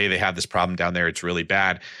California, LA, they have this problem down there. It's really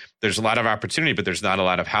bad. There's a lot of opportunity, but there's not a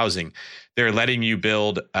lot of housing. They're letting you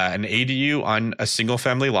build an ADU on a single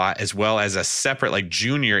family lot as well as a separate like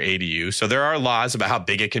junior ADU. So there are laws about how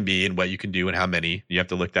big it can be and what you can do and how many. You have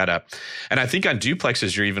to look that up. And I think on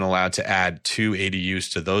duplexes, you're even allowed to add 2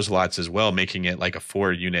 ADUs to those lots as well, making it like a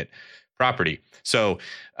 4-unit property. So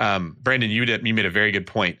Brandon, you made a very good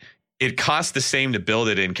point. It costs the same to build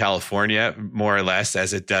it in California, more or less,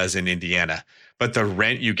 as it does in Indiana. But the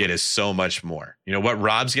rent you get is so much more. You know, what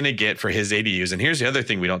Rob's going to get for his ADUs. And here's the other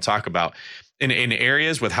thing we don't talk about. In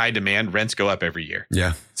areas with high demand, rents go up every year.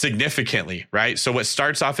 Yeah. Significantly, right? So what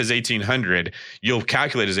starts off as $1,800, you'll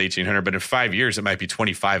calculate as $1,800, but in 5 years, it might be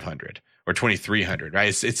 $2,500 or $2,300,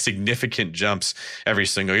 right? It's significant jumps every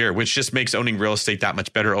single year, which just makes owning real estate that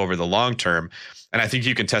much better over the long term. And I think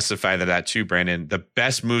you can testify to that too, Brandon. The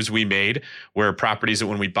best moves we made were properties that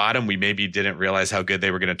when we bought them, we maybe didn't realize how good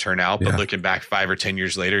they were going to turn out. But looking back 5 or 10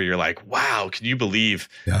 years later, you're like, wow, can you believe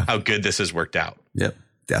how good this has worked out? Yep,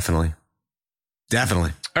 definitely.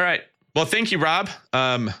 All right. Well, thank you, Rob.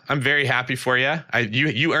 I'm very happy for you.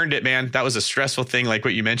 You earned it, man. That was a stressful thing, like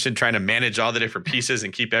what you mentioned, trying to manage all the different pieces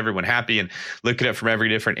and keep everyone happy and look at it from every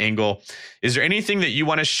different angle. Is there anything that you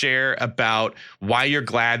want to share about why you're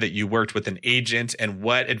glad that you worked with an agent and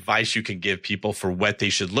what advice you can give people for what they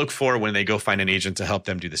should look for when they go find an agent to help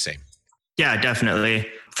them do the same? Yeah, definitely.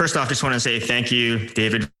 First off, just want to say thank you,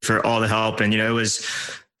 David, for all the help. And, it was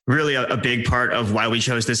really a big part of why we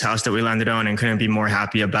chose this house that we landed on and couldn't be more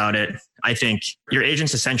happy about it. I think your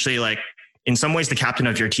agent's essentially like, in some ways, the captain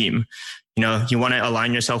of your team. You want to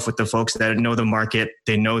align yourself with the folks that know the market,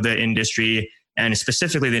 they know the industry, and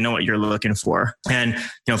specifically they know what you're looking for. And,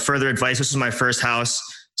 further advice, this is my first house.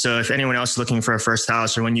 So if anyone else is looking for a first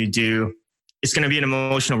house, or when you do, it's going to be an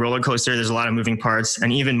emotional roller coaster. There's a lot of moving parts,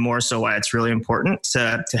 and even more so why it's really important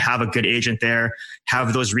to have a good agent there,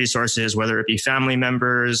 have those resources, whether it be family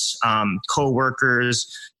members,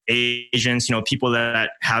 co-workers, agents, people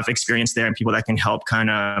that have experience there and people that can help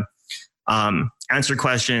kind of answer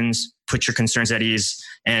questions, put your concerns at ease,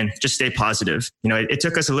 and just stay positive. It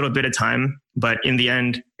took us a little bit of time, but in the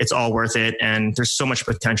end, it's all worth it. And there's so much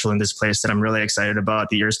potential in this place that I'm really excited about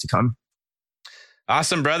the years to come.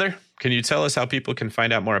 Awesome, brother. Can you tell us how people can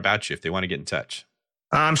find out more about you if they want to get in touch?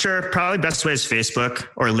 I'm sure probably best way is Facebook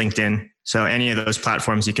or LinkedIn. So any of those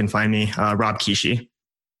platforms, you can find me, Rob Kishi.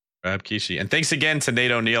 Rob Kishi. And thanks again to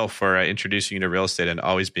Nate O'Neill for introducing you to real estate and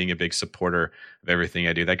always being a big supporter of everything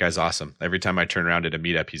I do. That guy's awesome. Every time I turn around at a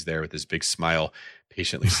meetup, he's there with his big smile,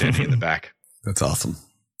 patiently standing in the back. That's awesome.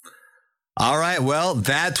 All right. Well,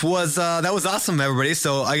 that was awesome, everybody.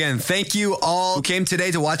 So again, thank you all who came today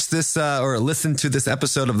to watch this or listen to this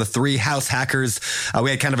episode of the 3 House Hackers. We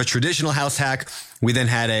had kind of a traditional house hack. We then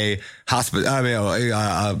had assisted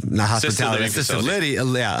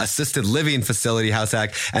living facility house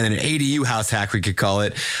hack, and then an ADU house hack, we could call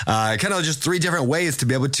it. Kind of just 3 different ways to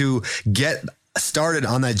be able to get started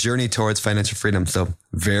on that journey towards financial freedom. So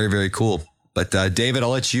very, very cool. But David,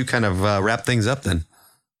 I'll let you kind of wrap things up then.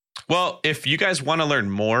 Well, if you guys want to learn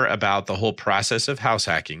more about the whole process of house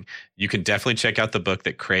hacking, you can definitely check out the book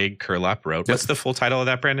that Craig Curlop wrote. Yep. What's the full title of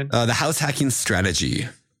that, Brandon? The House Hacking Strategy.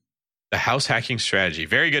 The House Hacking Strategy.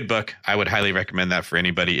 Very good book. I would highly recommend that for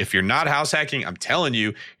anybody. If you're not house hacking, I'm telling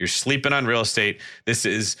you, you're sleeping on real estate. This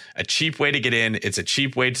is a cheap way to get in. It's a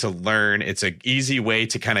cheap way to learn. It's an easy way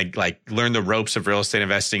to kind of like learn the ropes of real estate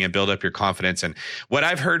investing and build up your confidence. And what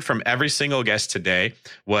I've heard from every single guest today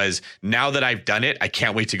was, now that I've done it, I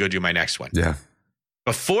can't wait to go do my next one. Yeah.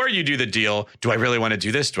 Before you do the deal, do I really want to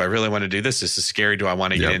do this? Do I really want to do this? This is scary. Do I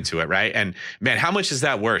want to get into it? Right. And man, how much is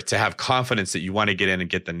that worth to have confidence that you want to get in and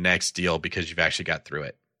get the next deal because you've actually got through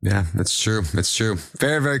it? Yeah, that's true. That's true.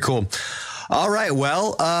 Very, very cool. All right.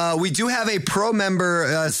 Well, we do have a pro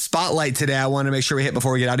member spotlight today. I want to make sure we hit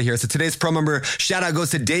before we get out of here. So today's pro member shout out goes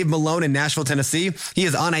to Dave Malone in Nashville, Tennessee. He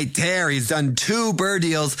is on a tear. He's done 2 BRRRR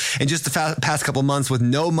deals in just the past couple months with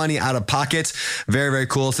no money out of pocket. Very, very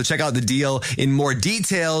cool. So check out the deal in more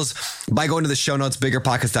details by going to the show notes,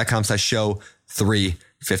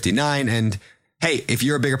 biggerpockets.com/show359. And Hey, if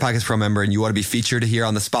you're a Bigger Pockets Pro member and you want to be featured here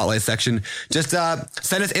on the Spotlight section, just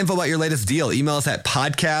send us info about your latest deal. Email us at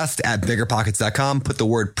podcast@biggerpockets.com. Put the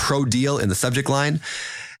word pro deal in the subject line.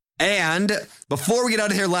 And before we get out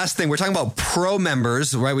of here, last thing, we're talking about pro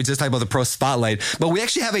members, right? We just talked about the pro spotlight, but we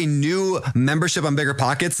actually have a new membership on Bigger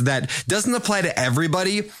Pockets that doesn't apply to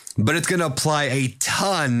everybody, but it's going to apply a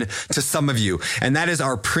ton to some of you. And that is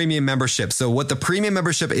our premium membership. So what the premium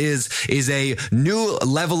membership is a new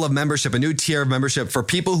level of membership, a new tier of membership for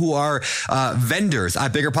people who are vendors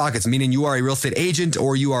at Bigger Pockets, meaning you are a real estate agent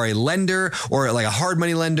or you are a lender or like a hard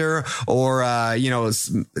money lender or,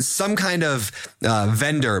 some kind of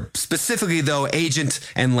vendor, specifically though, agent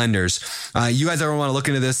and lenders. You guys ever want to look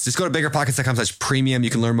into this, just go to biggerpockets.com/premium.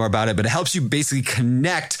 You can learn more about it, but it helps you basically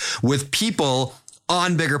connect with people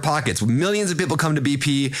on Bigger Pockets. Millions of people come to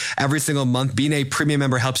BP every single month. Being a premium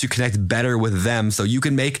member helps you connect better with them so you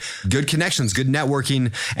can make good connections, good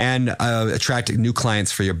networking, and attract new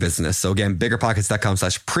clients for your business. So again,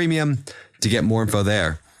 biggerpockets.com/premium to get more info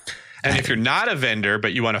there. And if you're not a vendor,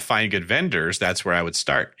 but you want to find good vendors, that's where I would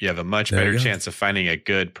start. You have a much better chance of finding a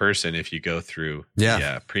good person if you go through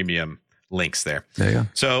the premium links there. There you go.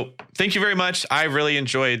 So thank you very much. I really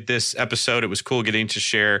enjoyed this episode. It was cool getting to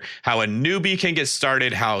share how a newbie can get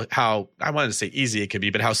started, how I wanted to say easy it could be,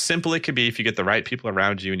 but how simple it could be if you get the right people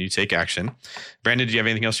around you and you take action. Brandon, do you have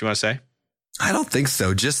anything else you want to say? I don't think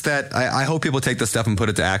so. Just that I hope people take this stuff and put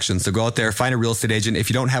it to action. So go out there, find a real estate agent. If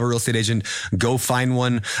you don't have a real estate agent, go find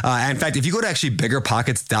one. In fact, if you go to actually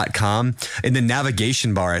biggerpockets.com in the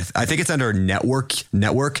navigation bar, I think it's under network.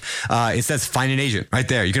 It says find an agent right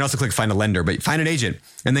there. You can also click find a lender, but find an agent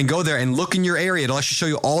and then go there and look in your area. It'll actually show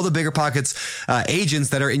you all the Bigger Pockets agents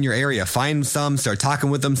that are in your area. Find some, start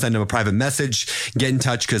talking with them, send them a private message, get in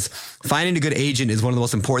touch, because finding a good agent is one of the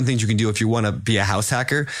most important things you can do if you want to be a house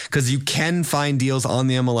hacker, because you can find deals on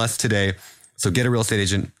the MLS today. So get a real estate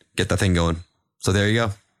agent, get that thing going. So there you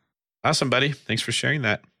go. Awesome, buddy. Thanks for sharing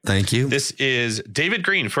that. Thank you. This is David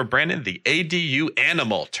Green for Brandon, the ADU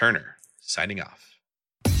Animal Turner, signing off.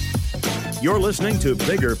 You're listening to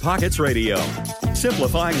Bigger Pockets Radio,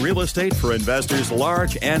 simplifying real estate for investors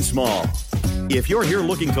large and small. If you're here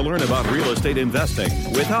looking to learn about real estate investing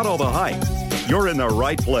without all the hype, you're in the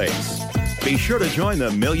right place. Be sure to join the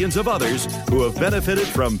millions of others who have benefited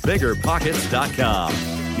from BiggerPockets.com,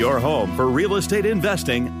 your home for real estate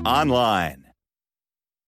investing online.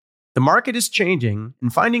 The market is changing,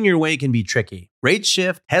 and finding your way can be tricky. Rates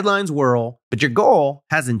shift, headlines whirl, but your goal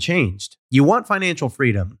hasn't changed. You want financial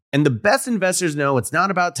freedom, and the best investors know it's not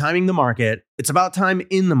about timing the market, it's about time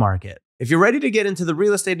in the market. If you're ready to get into the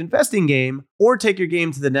real estate investing game or take your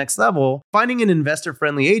game to the next level, finding an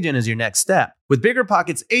investor-friendly agent is your next step. With Bigger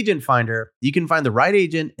Pockets Agent Finder, you can find the right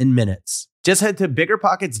agent in minutes. Just head to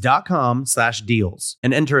biggerpockets.com/deals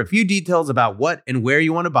and enter a few details about what and where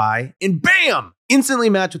you want to buy, and bam! Instantly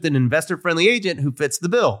match with an investor-friendly agent who fits the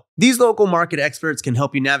bill. These local market experts can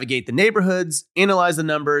help you navigate the neighborhoods, analyze the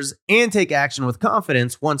numbers, and take action with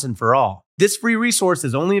confidence once and for all. This free resource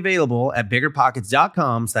is only available at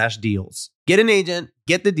biggerpockets.com/deals. Get an agent,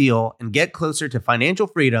 get the deal, and get closer to financial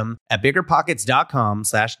freedom at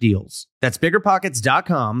biggerpockets.com/deals. That's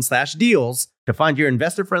biggerpockets.com/deals to find your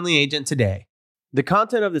investor-friendly agent today. The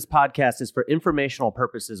content of this podcast is for informational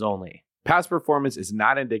purposes only. Past performance is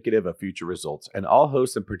not indicative of future results, and all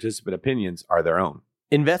host and participant opinions are their own.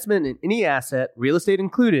 Investment in any asset, real estate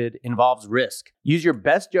included, involves risk. Use your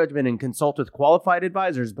best judgment and consult with qualified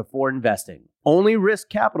advisors before investing. Only risk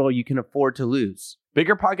capital you can afford to lose.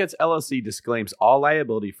 Bigger Pockets LLC disclaims all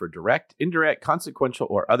liability for direct, indirect, consequential,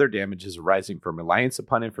 or other damages arising from reliance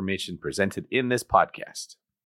upon information presented in this podcast.